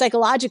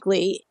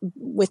psychologically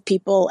with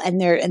people and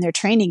their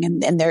training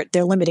and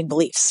their limiting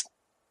beliefs.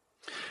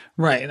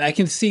 Right. And I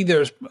can see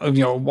there's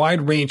a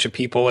wide range of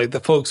people, like the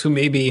folks who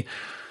maybe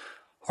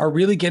are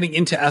really getting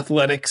into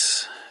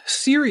athletics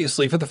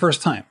seriously for the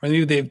first time. Or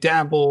maybe they've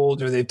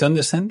dabbled or they've done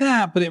this and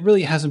that, but it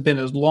really hasn't been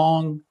a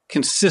long,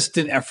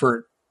 consistent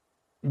effort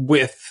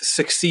with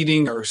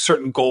succeeding or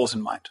certain goals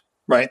in mind.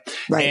 Right.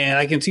 And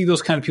I can see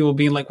those kind of people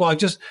being like, well,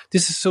 this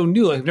is so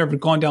new. Like, I've never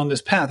gone down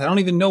this path. I don't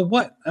even know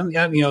what,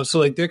 so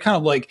like, they're kind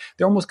of like,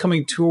 they're almost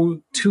coming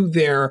to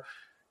their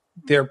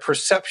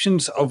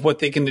perceptions of what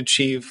they can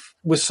achieve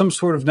with some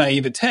sort of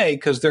naivete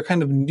because they're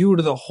kind of new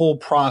to the whole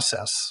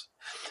process.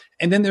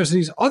 And then there's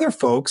these other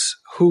folks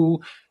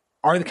who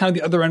are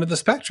the other end of the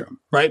spectrum,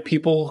 right?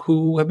 People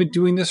who have been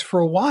doing this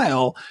for a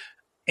while.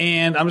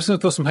 And I'm just going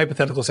to throw some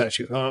hypotheticals at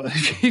you,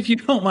 if you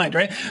don't mind,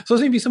 right? So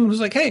it's maybe someone who's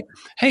like, hey,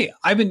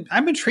 I've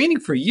been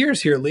training for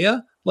years here,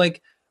 Leah.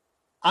 Like,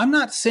 I'm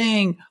not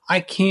saying I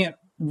can't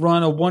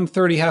run a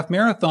 1:30 half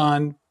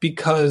marathon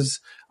because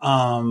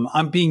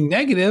I'm being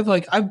negative.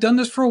 Like, I've done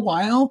this for a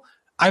while.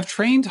 I've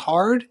trained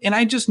hard, and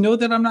I just know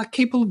that I'm not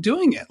capable of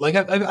doing it. Like,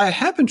 I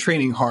have been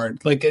training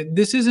hard. Like,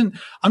 this isn't,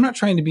 I'm not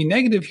trying to be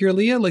negative here,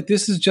 Leah. Like,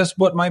 this is just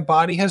what my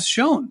body has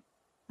shown,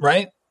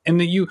 right? And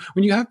then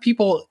when you have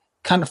people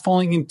kind of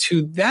falling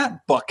into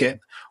that bucket,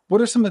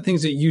 what are some of the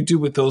things that you do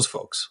with those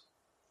folks?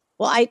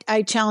 Well,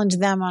 I challenge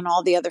them on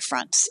all the other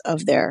fronts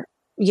of their,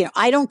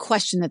 I don't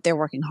question that they're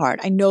working hard.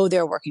 I know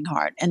they're working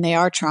hard and they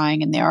are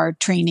trying and they are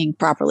training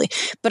properly,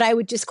 but I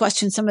would just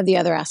question some of the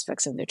other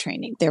aspects of their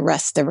training, their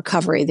rest, their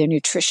recovery, their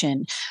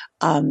nutrition,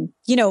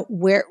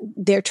 where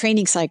their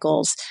training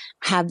cycles,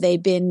 have they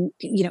been,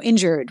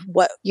 injured?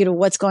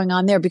 What's going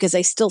on there? Because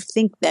I still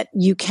think that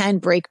you can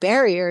break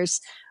barriers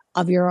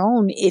of your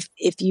own if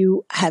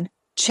you have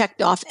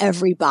checked off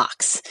every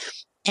box.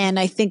 And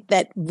I think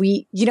that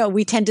we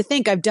tend to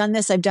think, I've done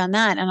this, I've done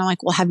that. And I'm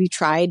like, well, have you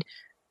tried,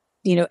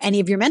 any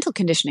of your mental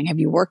conditioning? Have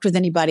you worked with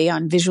anybody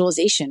on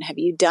visualization? Have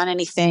you done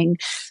anything?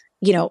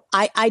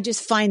 I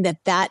just find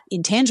that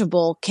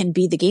intangible can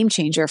be the game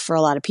changer for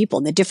a lot of people.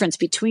 And the difference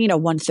between a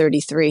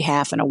 1:33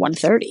 half and a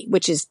 1:30,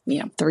 which is,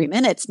 3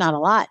 minutes, not a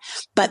lot.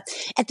 But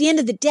at the end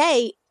of the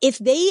day, if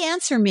they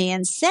answer me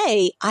and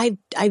say,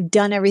 I've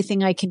done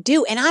everything I can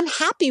do and I'm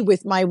happy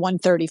with my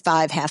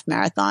 1:35 half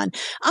marathon,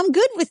 I'm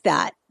good with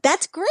that.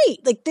 That's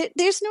great. Like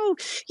there's no,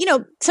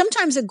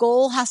 sometimes a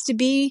goal has to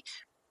be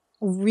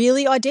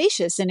really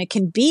audacious and it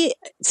can be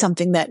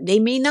something that they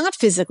may not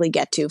physically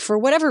get to for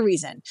whatever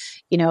reason,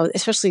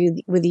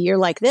 especially with a year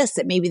like this,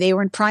 that maybe they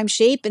were in prime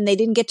shape and they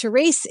didn't get to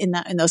race in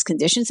those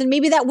conditions. And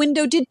maybe that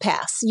window did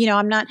pass.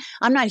 I'm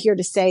not here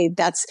to say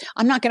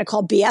I'm not going to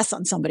call BS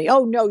on somebody.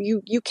 Oh no,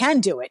 you can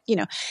do it.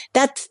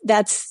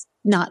 That's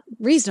not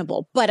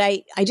reasonable, but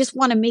I just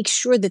want to make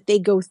sure that they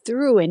go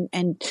through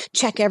and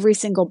check every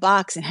single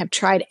box and have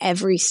tried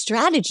every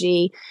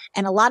strategy.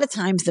 And a lot of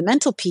times the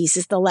mental piece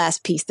is the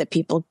last piece that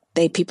people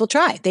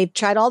try. They've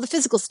tried all the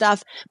physical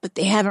stuff, but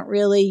they haven't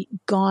really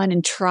gone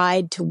and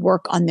tried to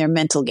work on their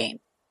mental game.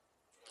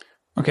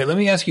 Okay, let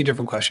me ask you a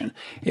different question.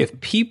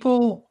 If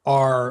people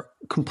are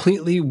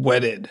completely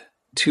wedded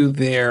to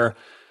their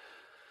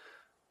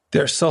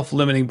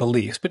self-limiting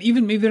beliefs, but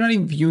even maybe they're not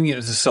even viewing it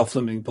as a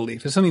self-limiting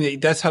belief. It's something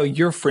that's how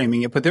you're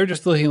framing it, but they're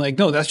just looking like,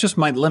 no, that's just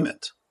my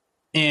limit.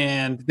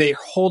 And they're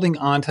holding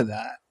on to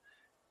that.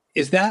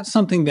 Is that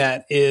something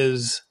that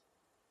is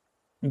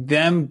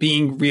them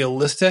being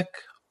realistic?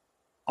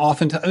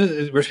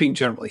 Oftentimes, we're speaking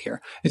generally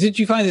here. Did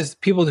you find this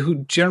people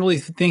who generally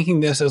thinking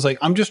this as like,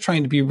 I'm just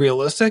trying to be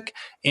realistic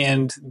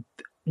and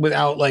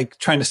without like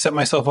trying to set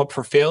myself up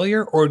for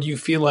failure? Or do you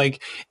feel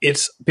like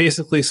it's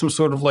basically some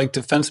sort of like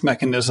defense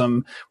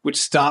mechanism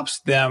which stops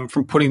them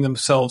from putting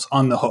themselves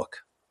on the hook?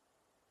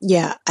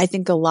 Yeah, I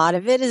think a lot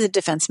of it is a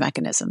defense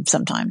mechanism.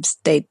 Sometimes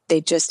they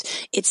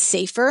just, it's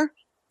safer.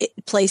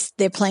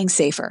 They're playing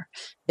safer.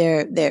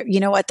 They're,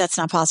 you know what? That's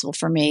not possible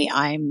for me.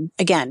 I'm,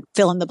 again,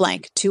 fill in the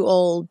blank, too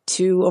old,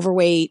 too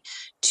overweight,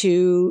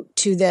 too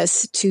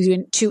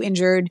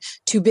injured,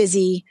 too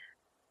busy,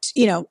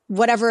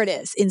 whatever it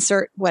is,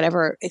 insert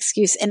whatever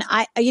excuse. And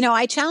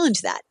I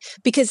challenge that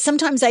because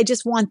sometimes I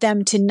just want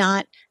them to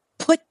not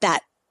put that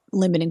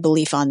limiting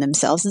belief on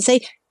themselves and say,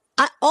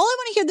 all I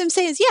want to hear them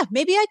say is, yeah,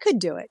 maybe I could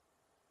do it,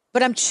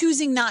 but I'm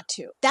choosing not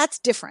to. That's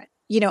different.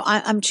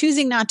 I'm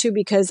choosing not to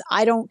because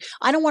I don't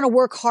want to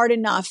work hard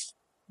enough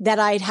that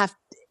I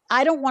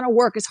don't want to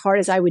work as hard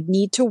as I would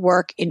need to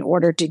work in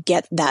order to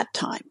get that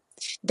time.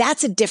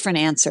 That's a different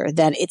answer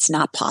than it's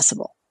not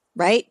possible.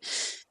 Right.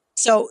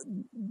 So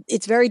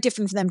it's very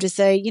different for them to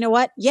say, you know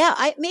what?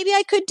 Yeah, maybe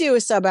I could do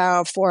a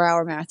sub-hour,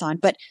 4-hour marathon,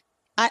 but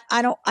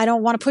I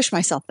don't want to push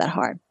myself that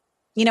hard,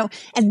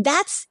 and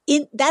that's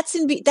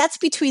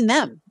between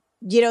them.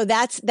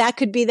 That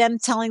could be them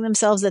telling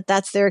themselves that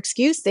that's their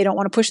excuse. They don't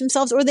want to push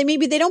themselves, or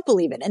maybe they don't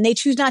believe it and they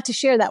choose not to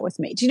share that with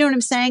me. Do you know what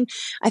I'm saying?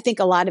 I think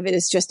a lot of it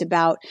is just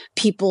about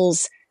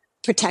people's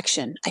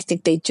protection. I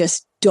think they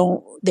just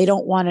don't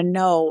want to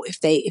know if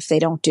they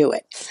don't do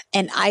it.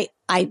 And I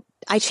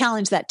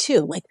challenge that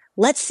too. Like,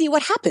 let's see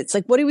what happens.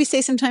 Like, what do we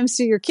say sometimes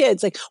to your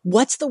kids? Like,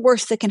 what's the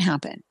worst that can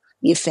happen?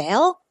 You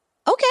fail?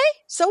 Okay.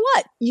 So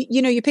what?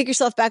 You pick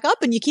yourself back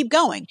up and you keep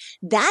going.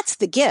 That's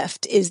the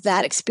gift, is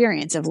that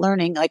experience of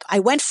learning. Like, I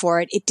went for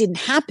it. It didn't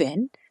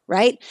happen.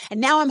 Right. And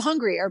now I'm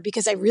hungrier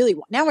because I really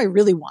want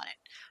it.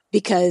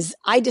 Because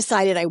I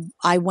decided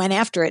I went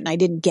after it and I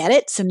didn't get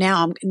it. So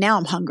now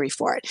I'm hungry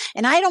for it.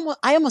 And I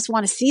almost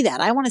want to see that.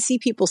 I want to see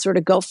people sort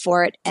of go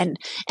for it and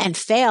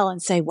fail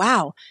and say,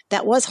 wow,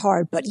 that was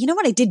hard. But you know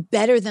what? I did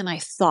better than I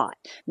thought.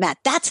 Matt,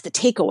 that's the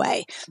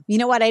takeaway. You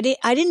know what? I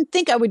didn't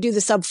think I would do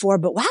the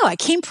sub-4, but wow, I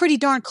came pretty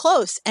darn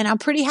close and I'm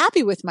pretty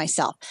happy with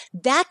myself.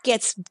 That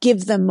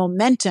gives them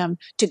momentum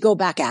to go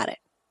back at it.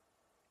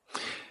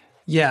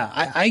 Yeah,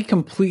 I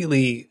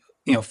completely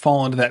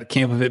fall into that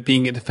camp of it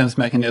being a defense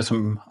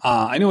mechanism.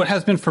 I know it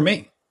has been for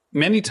me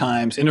many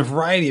times in a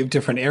variety of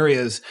different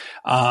areas.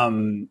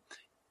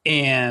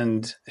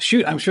 And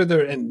shoot, I'm sure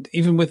and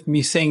even with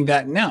me saying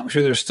that now, I'm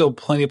sure there's still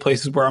plenty of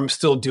places where I'm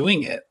still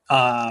doing it.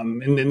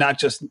 And not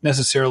just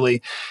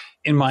necessarily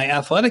in my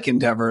athletic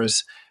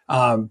endeavors,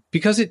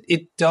 because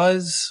it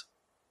does,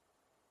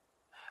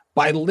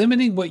 by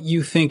limiting what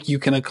you think you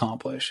can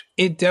accomplish,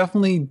 it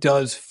definitely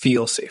does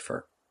feel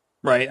safer,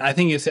 right? I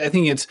think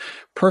it's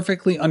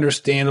perfectly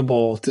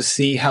understandable to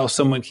see how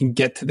someone can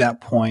get to that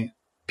point,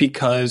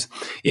 because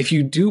if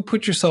you do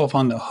put yourself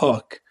on the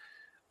hook,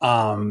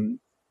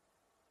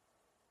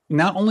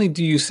 not only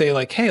do you say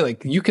like, hey,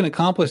 like you can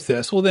accomplish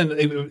this, well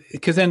then,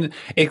 because then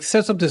it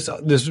sets up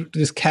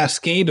this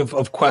cascade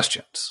of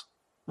questions,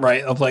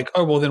 right? Of like,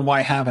 oh, well then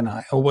why haven't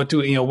I? Or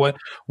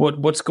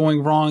what's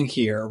going wrong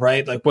here,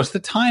 right? Like, what's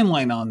the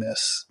timeline on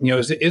this?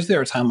 Is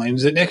there a timeline?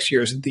 Is it next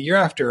year? Is it the year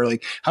after?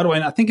 Like, how do I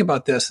not think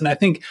about this? And I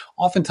think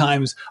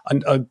oftentimes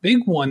a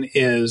big one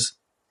is,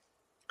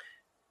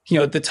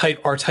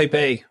 our type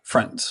A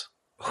friends,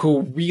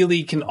 who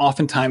really can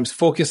oftentimes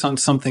focus on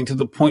something to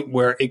the point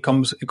where it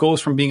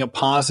goes from being a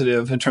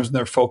positive in terms of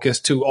their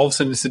focus to all of a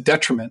sudden it's a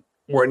detriment,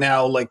 where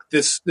now like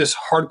this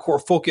hardcore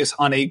focus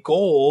on a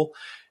goal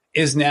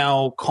is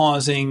now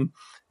causing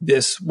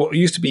this, what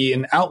used to be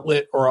an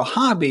outlet or a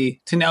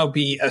hobby, to now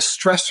be a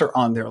stressor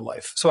on their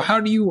life. So how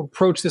do you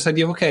approach this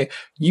idea of, okay,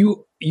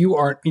 you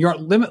aren't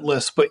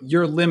limitless, but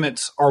your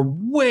limits are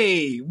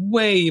way,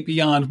 way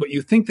beyond what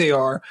you think they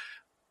are,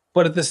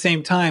 but at the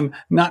same time,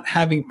 not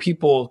having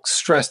people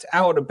stressed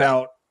out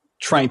about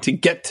trying to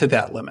get to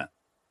that limit?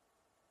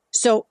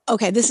 So,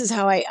 okay, this is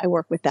how I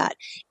work with that.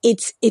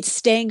 It's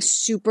staying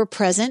super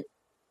present.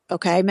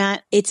 Okay,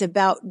 Matt, it's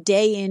about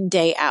day in,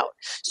 day out.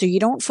 So you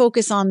don't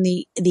focus on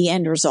the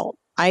end result.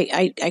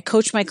 I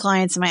coach my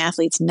clients and my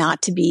athletes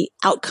not to be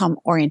outcome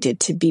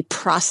oriented, to be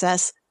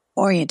process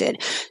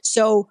oriented.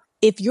 So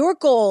if your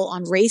goal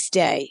on race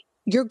day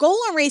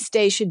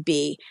should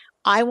be,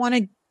 I want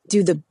to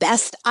do the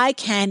best I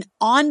can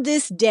on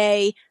this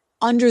day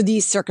under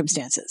these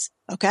circumstances.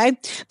 Okay.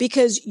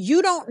 Because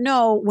you don't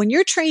know, when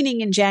you're training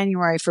in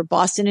January for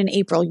Boston in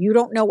April, you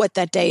don't know what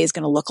that day is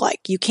going to look like.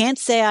 You can't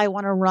say, I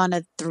want to run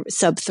a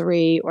sub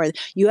 3, or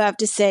you have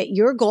to say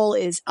your goal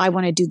is, I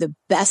want to do the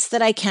best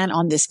that I can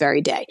on this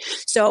very day.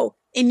 So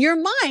in your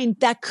mind,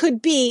 that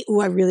could be,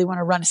 I really want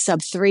to run a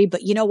sub 3,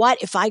 but you know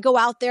what? If I go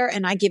out there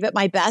and I give it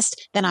my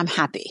best, then I'm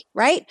happy,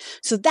 right?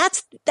 So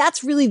that's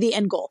really the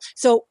end goal.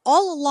 So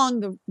all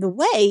along the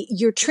way,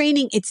 you're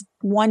training, it's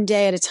one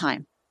day at a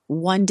time.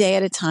 One day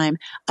at a time.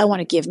 I want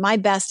to give my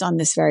best on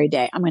this very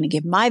day. I'm going to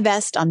give my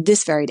best on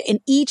this very day.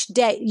 And each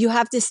day you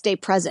have to stay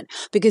present,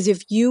 because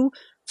if you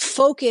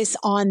focus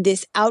on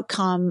this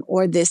outcome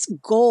or this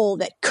goal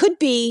that could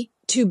be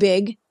too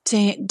big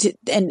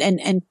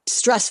and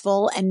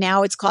stressful, and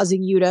now it's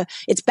causing you to,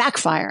 it's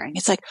backfiring.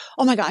 It's like,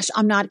 oh my gosh,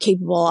 I'm not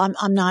capable.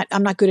 I'm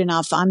not good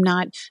enough. I'm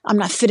not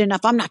fit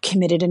enough. I'm not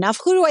committed enough.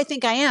 Who do I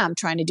think I am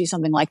trying to do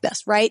something like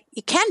this? Right?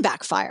 It can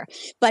backfire.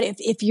 But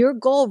if your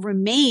goal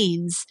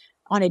remains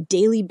on a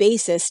daily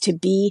basis to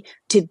be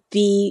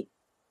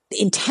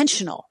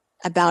intentional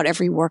about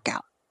every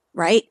workout,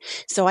 right?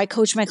 So I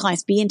coach my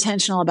clients, be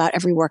intentional about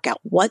every workout.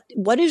 What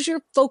is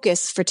your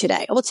focus for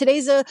today? Well,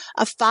 today's a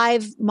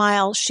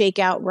 5-mile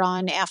shakeout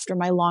run after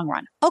my long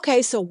run.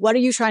 Okay. So what are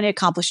you trying to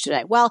accomplish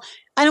today? Well,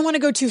 I don't want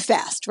to go too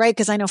fast, right?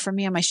 Because I know for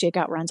me on my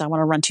shakeout runs, I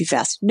want to run too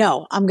fast.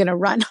 No, I'm going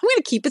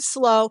to keep it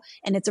slow,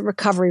 and it's a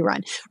recovery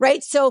run,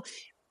 right? So,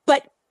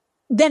 but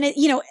then,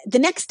 the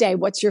next day,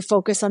 what's your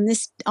focus for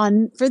this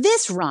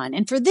run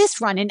and for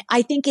this run? And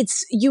I think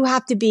you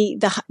have to be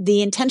the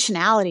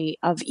intentionality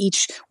of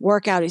each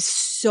workout is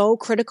so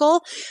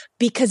critical,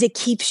 because it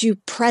keeps you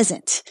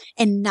present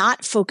and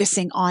not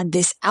focusing on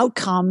this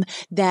outcome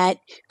that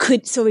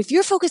could. So if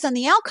you're focused on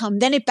the outcome,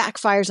 then it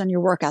backfires on your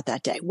workout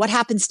that day. What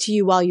happens to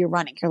you while you're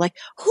running? You're like,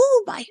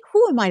 who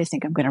am I to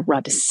think I'm going to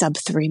run a sub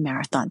 3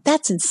 marathon?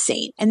 That's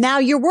insane. And now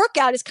your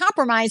workout is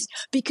compromised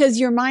because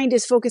your mind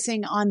is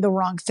focusing on the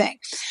wrong thing.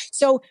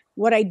 So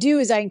what I do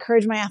is I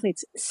encourage my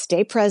athletes,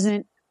 stay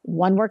present,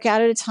 one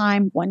workout at a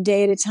time, one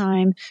day at a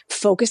time,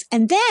 focus.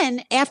 And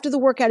then after the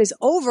workout is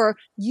over,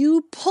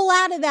 you pull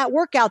out of that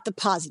workout the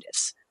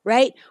positives,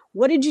 right?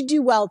 What did you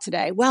do well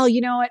today? Well,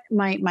 you know what?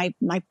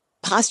 My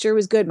posture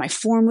was good. My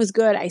form was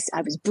good. I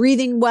was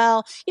breathing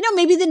well.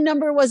 Maybe the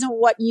number wasn't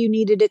what you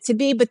needed it to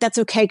be, but that's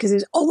okay, because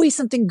there's always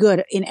something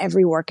good in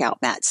every workout,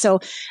 Matt. So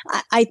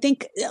I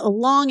think a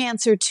long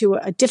answer to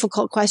a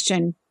difficult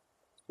question,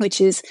 which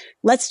is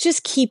let's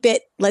just keep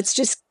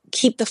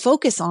the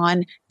focus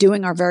on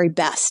doing our very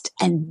best.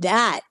 And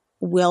that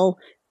will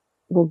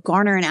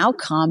garner an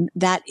outcome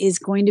that is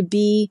going to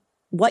be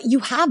what you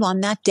have on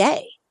that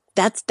day.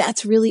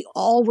 That's really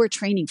all we're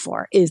training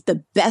for, is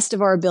the best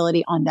of our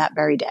ability on that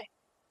very day.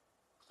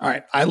 All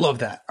right. I love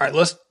that. All right.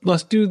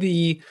 Let's do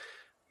the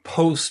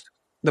post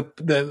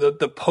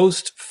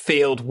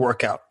failed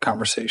workout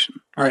conversation.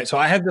 All right. So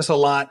I have this a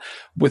lot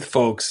with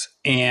folks,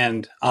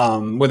 and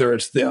whether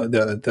it's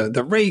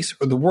the race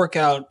or the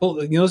workout, well,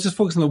 let's just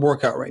focus on the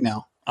workout right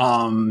now.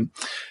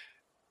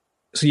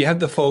 So you have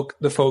the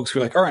folks who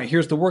are like, all right,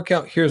 here's the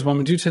workout. Here's what I'm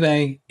going to do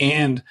today.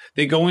 And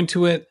they go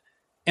into it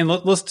And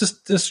let's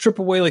just strip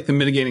away like the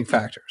mitigating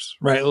factors,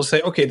 right? Let's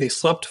say, okay, they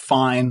slept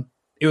fine.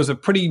 It was a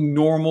pretty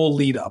normal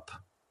lead up,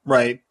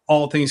 right?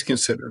 All things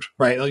considered,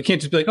 right? Like you can't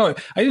just be like, oh,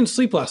 I didn't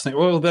sleep last night.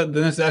 Well,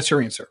 that's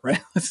your answer,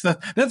 right?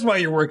 That's why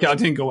your workout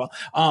didn't go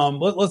well.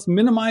 Let's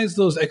minimize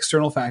those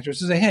external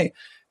factors and say, hey,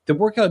 the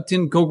workout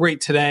didn't go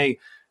great today.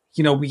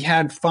 You know, we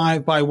had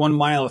 5 by 1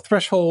 mile of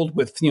threshold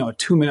with, you know, a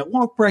 2-minute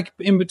walk break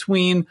in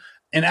between.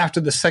 And after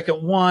the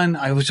second one,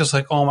 I was just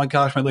like, oh my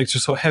gosh, my legs are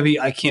so heavy.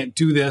 I can't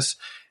do this.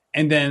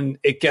 And then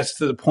it gets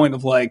to the point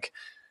of like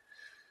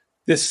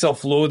this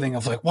self-loathing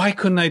of like, why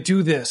couldn't I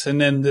do this?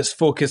 And then this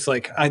focus,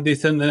 like they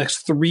spend the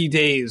next 3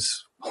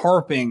 days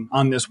harping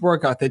on this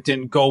workout that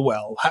didn't go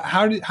well.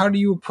 How do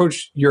you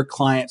approach your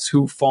clients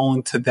who fall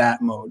into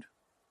that mode?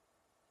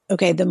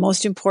 Okay. The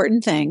most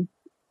important thing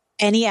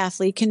any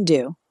athlete can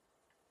do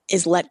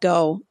is let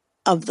go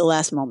of the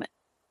last moment.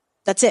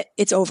 That's it.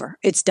 It's over.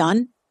 It's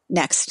done.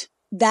 Next.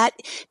 That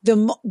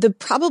the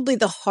probably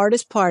the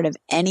hardest part of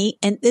any,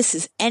 and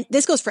this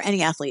goes for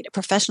any athlete, a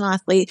professional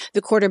athlete,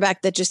 the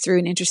quarterback that just threw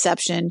an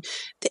interception,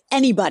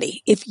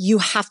 anybody, if you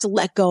have to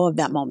let go of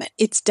that moment,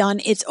 it's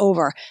done, it's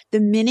over. The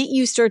minute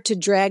you start to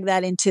drag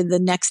that into the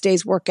next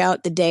day's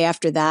workout, the day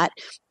after that,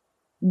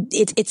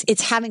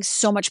 it's having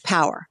so much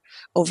power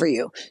over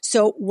you.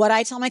 So what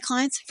I tell my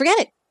clients,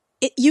 forget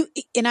it.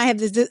 And I have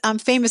this, I'm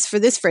famous for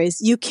this phrase,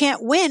 you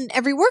can't win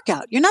every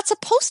workout. You're not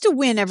supposed to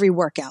win every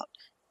workout.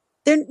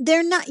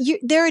 They're not,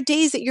 there are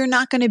days that you're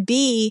not going to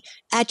be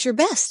at your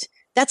best.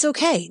 That's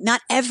okay.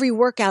 Not every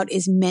workout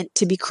is meant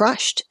to be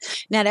crushed.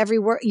 Not every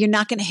you're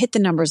not going to hit the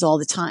numbers all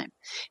the time,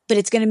 but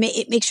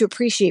it makes you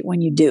appreciate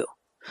when you do,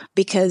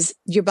 because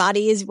your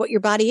body is what your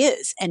body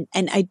is. And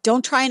I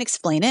don't try and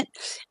explain it.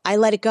 I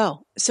let it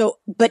go. So,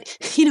 but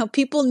you know,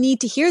 people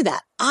need to hear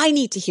that. I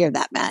need to hear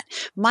that, Matt.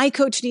 My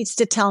coach needs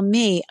to tell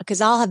me, because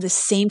I'll have the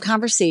same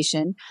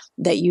conversation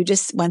that you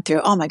just went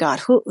through. Oh my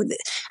God,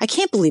 I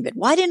can't believe it.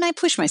 Why didn't I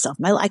push myself?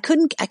 I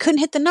couldn't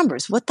hit the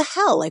numbers. What the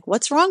hell? Like,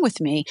 what's wrong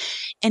with me?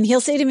 And he'll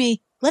say to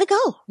me, let it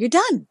go. You're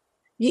done.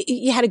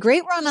 You had a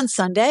great run on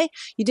Sunday.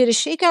 You did a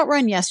shakeout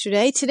run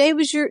yesterday. Today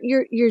was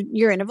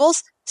your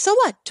intervals. So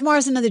what?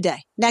 Tomorrow's another day.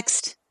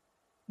 Next.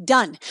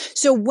 Done.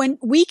 So when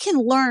we can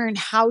learn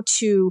how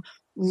to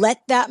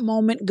let that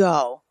moment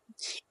go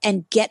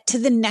and get to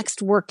the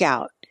next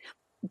workout,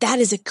 that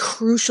is a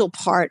crucial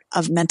part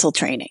of mental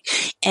training.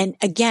 And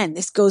again,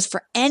 this goes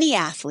for any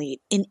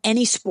athlete in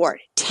any sport,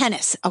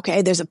 tennis.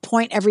 Okay. There's a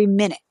point every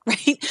minute,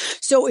 right?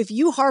 So if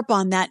you harp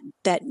on that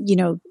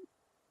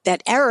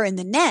error in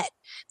the net,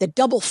 the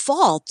double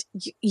fault,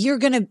 you're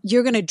going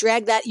to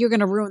drag that, you're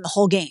going to ruin the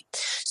whole game.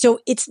 So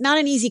it's not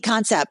an easy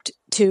concept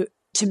to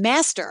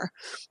master,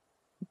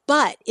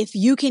 but if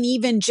you can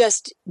even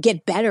just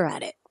get better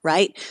at it,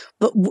 right?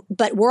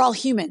 But we're all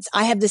humans.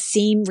 I have the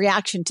same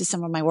reaction to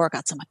some of my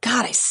workouts. I'm like,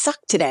 God, I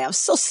sucked today. I was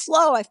so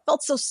slow. I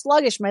felt so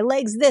sluggish. My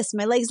legs this,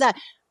 my legs that.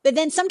 But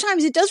then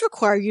sometimes it does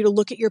require you to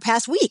look at your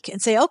past week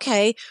and say,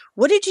 okay,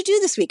 what did you do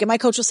this week? And my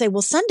coach will say,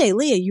 well, Sunday,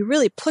 Leah, you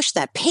really pushed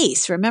that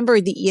pace. Remember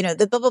the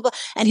blah, blah, blah.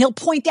 And he'll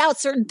point out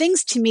certain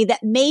things to me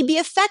that may be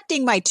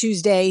affecting my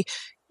Tuesday,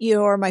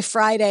 or my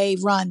Friday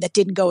run that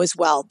didn't go as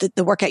well,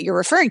 the workout you're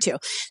referring to.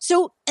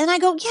 So, and I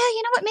go, yeah,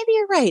 you know what? Maybe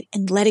you're right.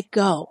 And let it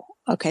go.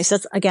 Okay. So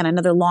that's again,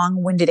 another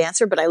long-winded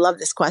answer, but I love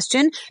this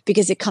question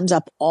because it comes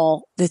up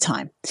all the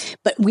time.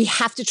 But we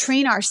have to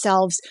train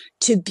ourselves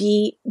to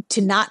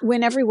not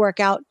win every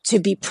workout, to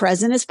be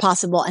present as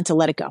possible and to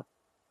let it go.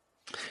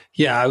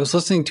 Yeah. I was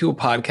listening to a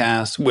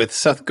podcast with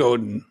Seth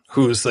Godin,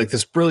 who's like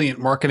this brilliant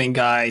marketing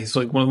guy. He's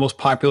like one of the most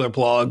popular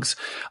blogs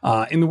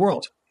in the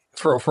world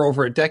for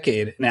over a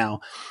decade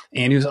now.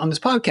 And he was on this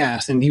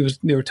podcast and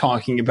they were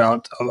talking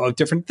about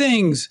different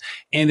things.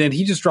 And then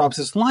he just drops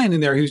this line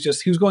in there. He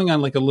was going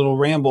on like a little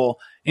ramble.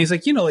 And he's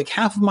like, like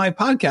half of my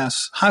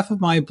podcasts, half of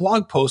my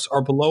blog posts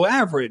are below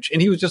average.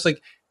 And he was just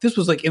like, this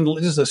was like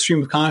just a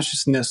stream of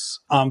consciousness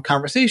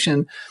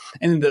conversation.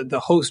 And the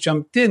host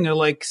jumped in. They're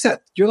like,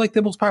 Seth, you're like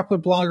the most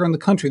popular blogger in the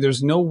country.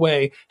 There's no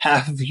way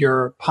half of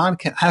your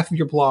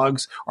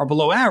blogs are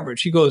below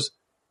average. He goes,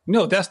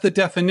 no, that's the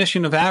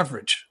definition of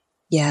average.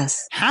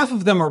 Yes. Half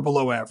of them are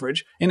below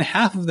average and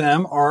half of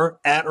them are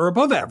at or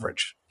above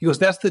average. He goes,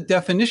 that's the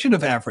definition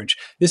of average.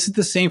 This is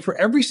the same for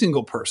every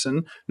single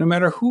person, no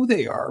matter who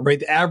they are,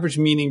 right? The average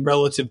meaning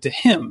relative to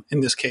him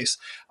in this case.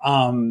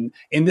 And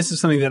this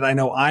is something that I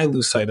know I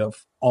lose sight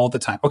of all the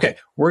time. Okay.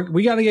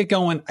 We got to get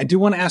going. I do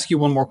want to ask you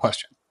one more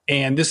question.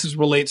 And this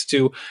relates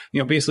to,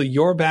 basically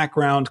your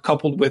background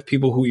coupled with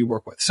people who you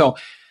work with. So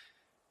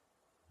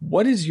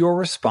what is your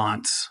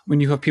response when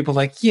you have people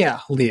like,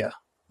 yeah, Leah,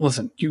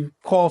 listen, you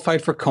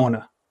qualified for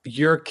Kona.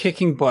 You're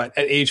kicking butt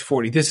at age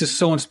 40. This is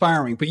so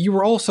inspiring. But you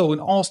were also an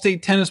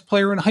all-state tennis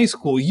player in high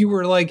school. You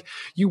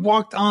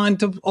walked on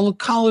to a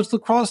college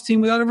lacrosse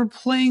team without ever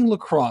playing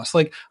lacrosse.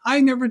 Like,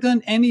 I've never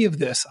done any of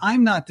this.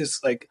 I'm not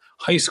this like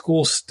high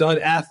school stud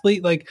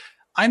athlete. Like,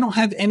 I don't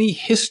have any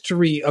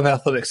history of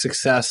athletic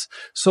success.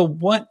 So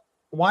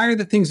why are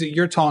the things that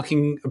you're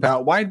talking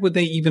about, why would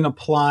they even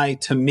apply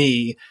to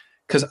me?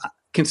 Because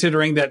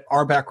considering that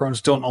our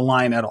backgrounds don't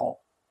align at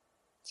all.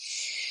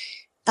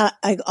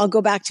 I'll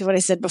go back to what I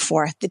said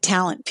before, the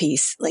talent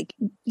piece. Like,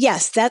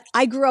 yes, that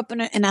I grew up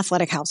in an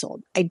athletic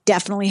household. I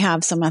definitely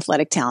have some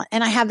athletic talent,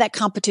 and I have that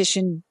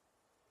competition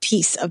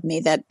piece of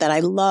me that I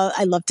love.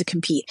 I love to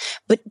compete,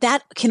 but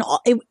that can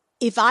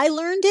if I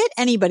learned it,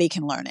 anybody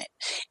can learn it.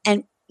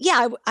 And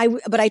yeah,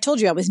 but I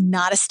told you I was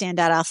not a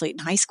standout athlete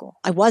in high school.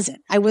 I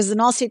wasn't. I was an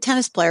all-state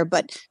tennis player,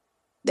 but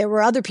there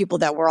were other people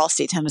that were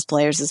all-state tennis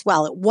players as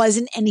well. It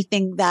wasn't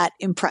anything that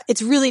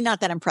it's really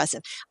not that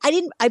impressive.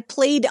 I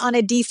played on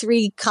a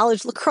D3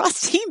 college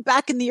lacrosse team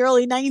back in the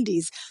early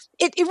 90s.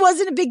 It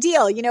wasn't a big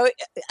deal. You know,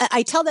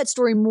 I tell that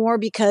story more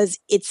because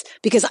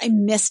I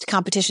missed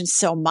competition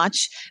so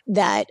much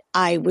that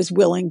I was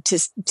willing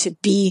to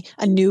be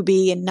a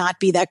newbie and not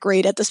be that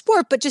great at the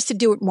sport, but just to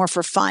do it more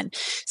for fun.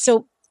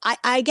 So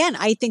I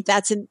think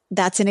that's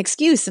an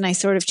excuse. And I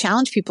sort of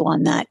challenge people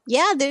on that.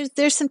 Yeah,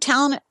 there's some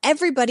talent.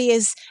 Everybody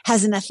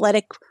has an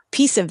athletic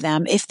piece of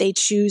them if they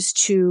choose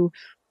to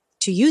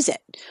use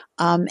it.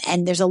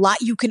 And there's a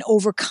lot you can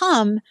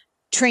overcome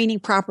training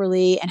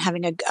properly and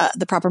having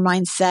the proper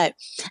mindset.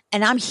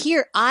 And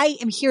I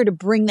am here to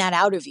bring that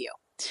out of you.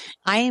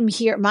 I am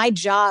here. My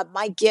job,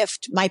 my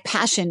gift, my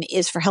passion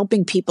is for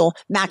helping people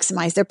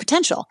maximize their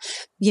potential,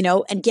 you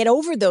know, and get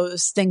over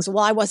those things.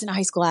 Well, I wasn't a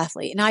high school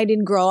athlete and I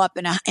didn't grow up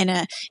in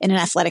an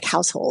athletic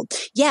household.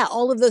 Yeah.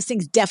 All of those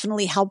things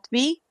definitely helped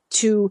me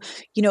to,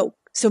 you know,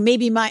 so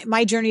maybe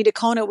my journey to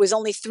Kona was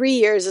only 3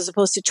 years as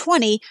opposed to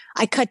 20.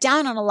 I cut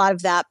down on a lot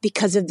of that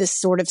because of this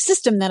sort of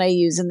system that I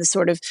use and the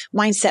sort of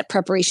mindset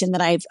preparation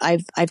that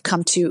I've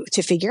come to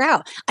figure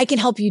out. I can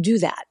help you do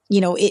that.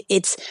 You know,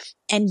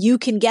 and you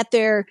can get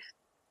there.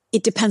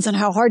 It depends on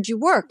how hard you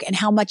work and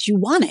how much you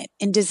want it.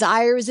 And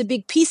desire is a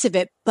big piece of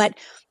it. But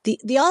the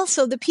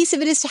piece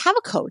of it is to have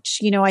a coach.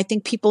 You know, I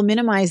think people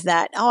minimize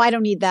that. Oh, I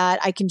don't need that.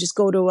 I can just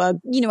go to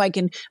I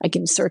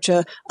can search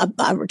a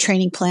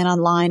training plan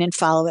online and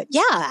follow it.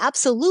 Yeah,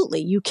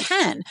 absolutely. You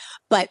can.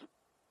 But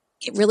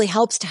it really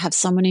helps to have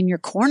someone in your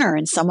corner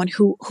and someone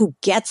who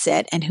gets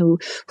it and who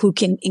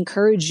can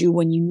encourage you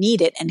when you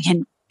need it and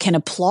can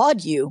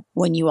applaud you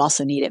when you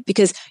also need it.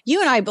 Because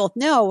you and I both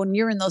know when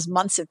you're in those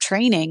months of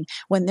training,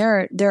 when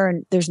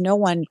there's no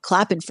one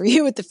clapping for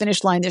you at the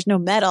finish line, there's no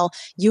medal,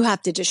 you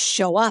have to just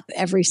show up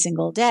every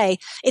single day.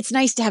 It's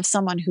nice to have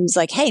someone who's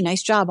like, hey,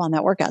 nice job on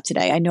that workout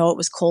today. I know it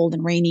was cold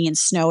and rainy and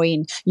snowy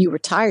and you were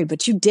tired,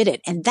 but you did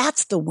it. And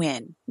that's the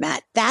win,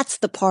 Matt. That's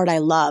the part I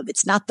love.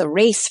 It's not the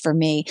race for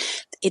me.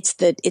 It's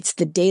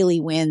the daily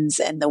wins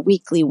and the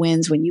weekly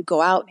wins when you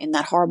go out in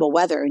that horrible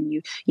weather and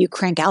you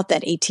crank out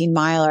that 18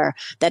 miler,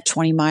 that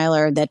 20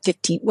 miler, that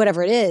 15,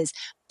 whatever it is,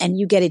 and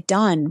you get it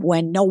done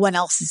when no one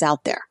else is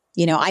out there.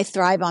 You know, I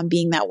thrive on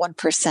being that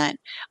 1%.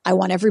 I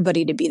want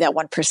everybody to be that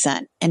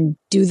 1% and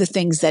do the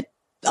things that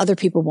other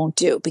people won't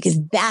do because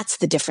that's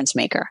the difference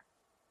maker.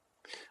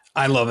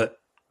 I love it.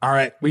 All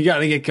right. We got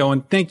to get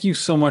going. Thank you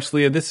so much,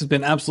 Leah. This has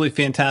been absolutely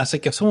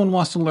fantastic. If someone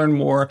wants to learn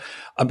more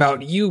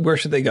about you, where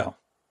should they go?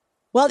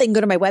 Well, they can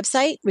go to my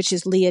website, which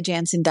is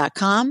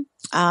leahjantzen.com.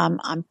 I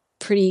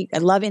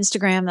love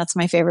Instagram. That's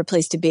my favorite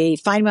place to be.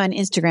 Find me on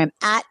Instagram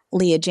at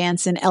Leah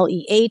Jantzen,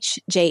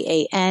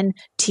 LEHJANTZEN.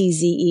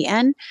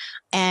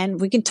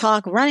 And we can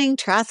talk running,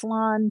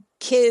 triathlon,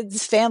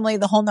 kids, family,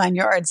 the whole 9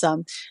 yards.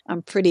 I'm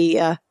pretty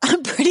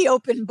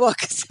open book.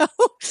 So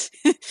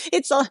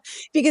it's all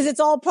because it's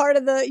all part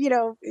of the, you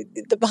know,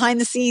 the behind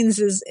the scenes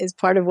is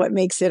part of what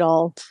makes it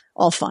all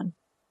fun.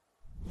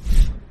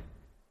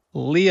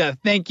 Leah,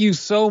 thank you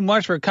so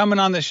much for coming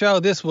on the show.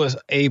 This was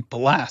a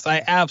blast.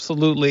 I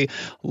absolutely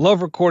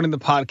love recording the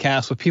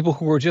podcast with people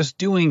who are just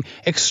doing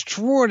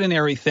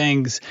extraordinary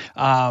things,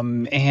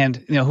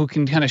 and you know, who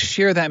can kind of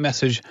share that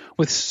message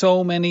with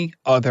so many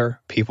other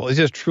people. It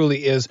just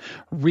truly is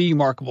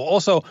remarkable.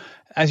 Also,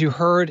 as you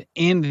heard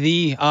in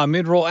the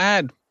mid-roll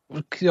ad,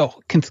 you know,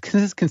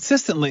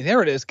 consistently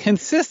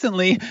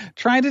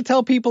trying to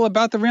tell people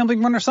about the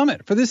Rambling Runner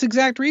Summit for this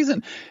exact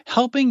reason,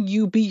 helping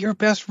you be your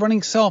best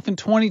running self in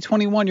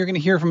 2021. You're going to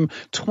hear from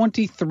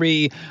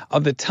 23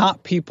 of the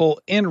top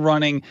people in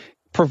running,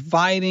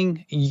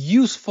 providing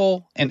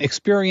useful and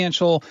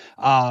experiential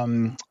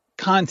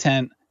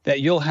content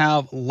that you'll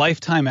have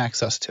lifetime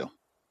access to.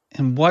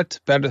 And what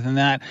better than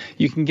that?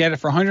 You can get it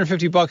for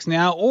 $150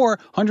 now or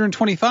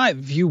 $125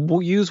 if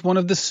you use one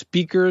of the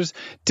speakers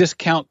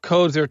discount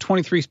codes. There are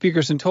 23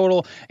 speakers in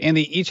total, and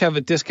they each have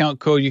a discount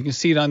code. You can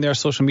see it on their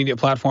social media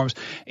platforms.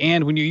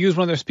 And when you use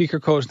one of their speaker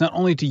codes, not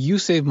only do you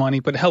save money,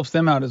 but it helps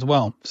them out as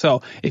well.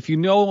 So if you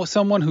know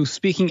someone who's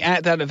speaking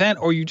at that event,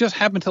 or you just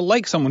happen to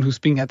like someone who's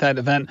speaking at that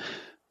event,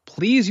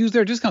 please use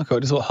their discount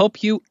code. This will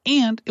help you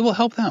and it will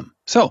help them.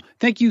 So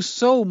thank you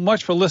so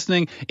much for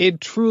listening. It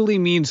truly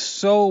means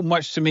so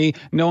much to me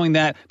knowing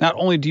that not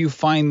only do you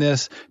find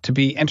this to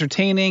be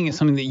entertaining and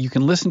something that you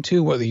can listen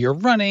to, whether you're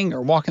running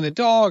or walking the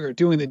dog or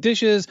doing the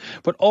dishes,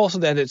 but also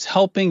that it's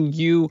helping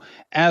you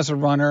as a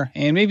runner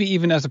and maybe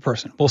even as a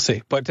person. We'll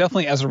see, but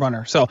definitely as a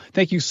runner. So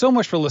thank you so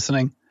much for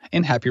listening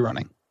and happy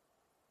running.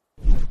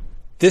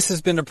 This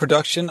has been a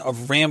production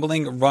of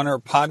Rambling Runner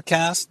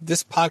Podcast.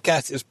 This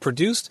podcast is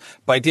produced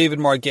by David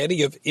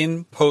Margetti of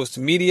In Post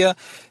Media.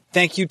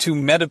 Thank you to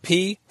Meta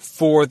P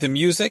for the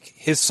music.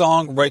 His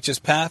song, Righteous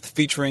Path,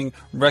 featuring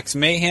Rex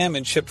Mayhem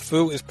and Chip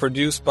Fu, is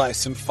produced by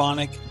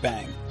Symphonic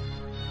Bang.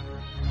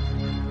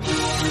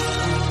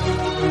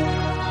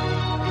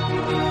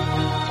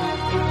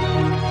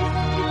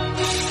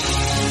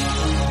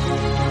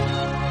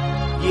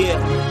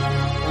 Yeah.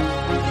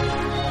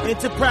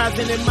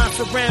 Enterprising in my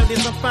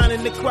surroundings, I'm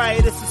finding the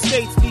quietest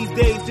estates these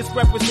days. Just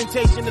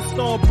representation of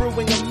storm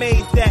brewing,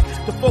 amazed that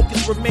the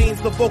focus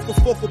remains the focal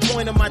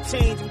point of my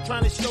change. I'm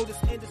trying to show this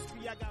industry.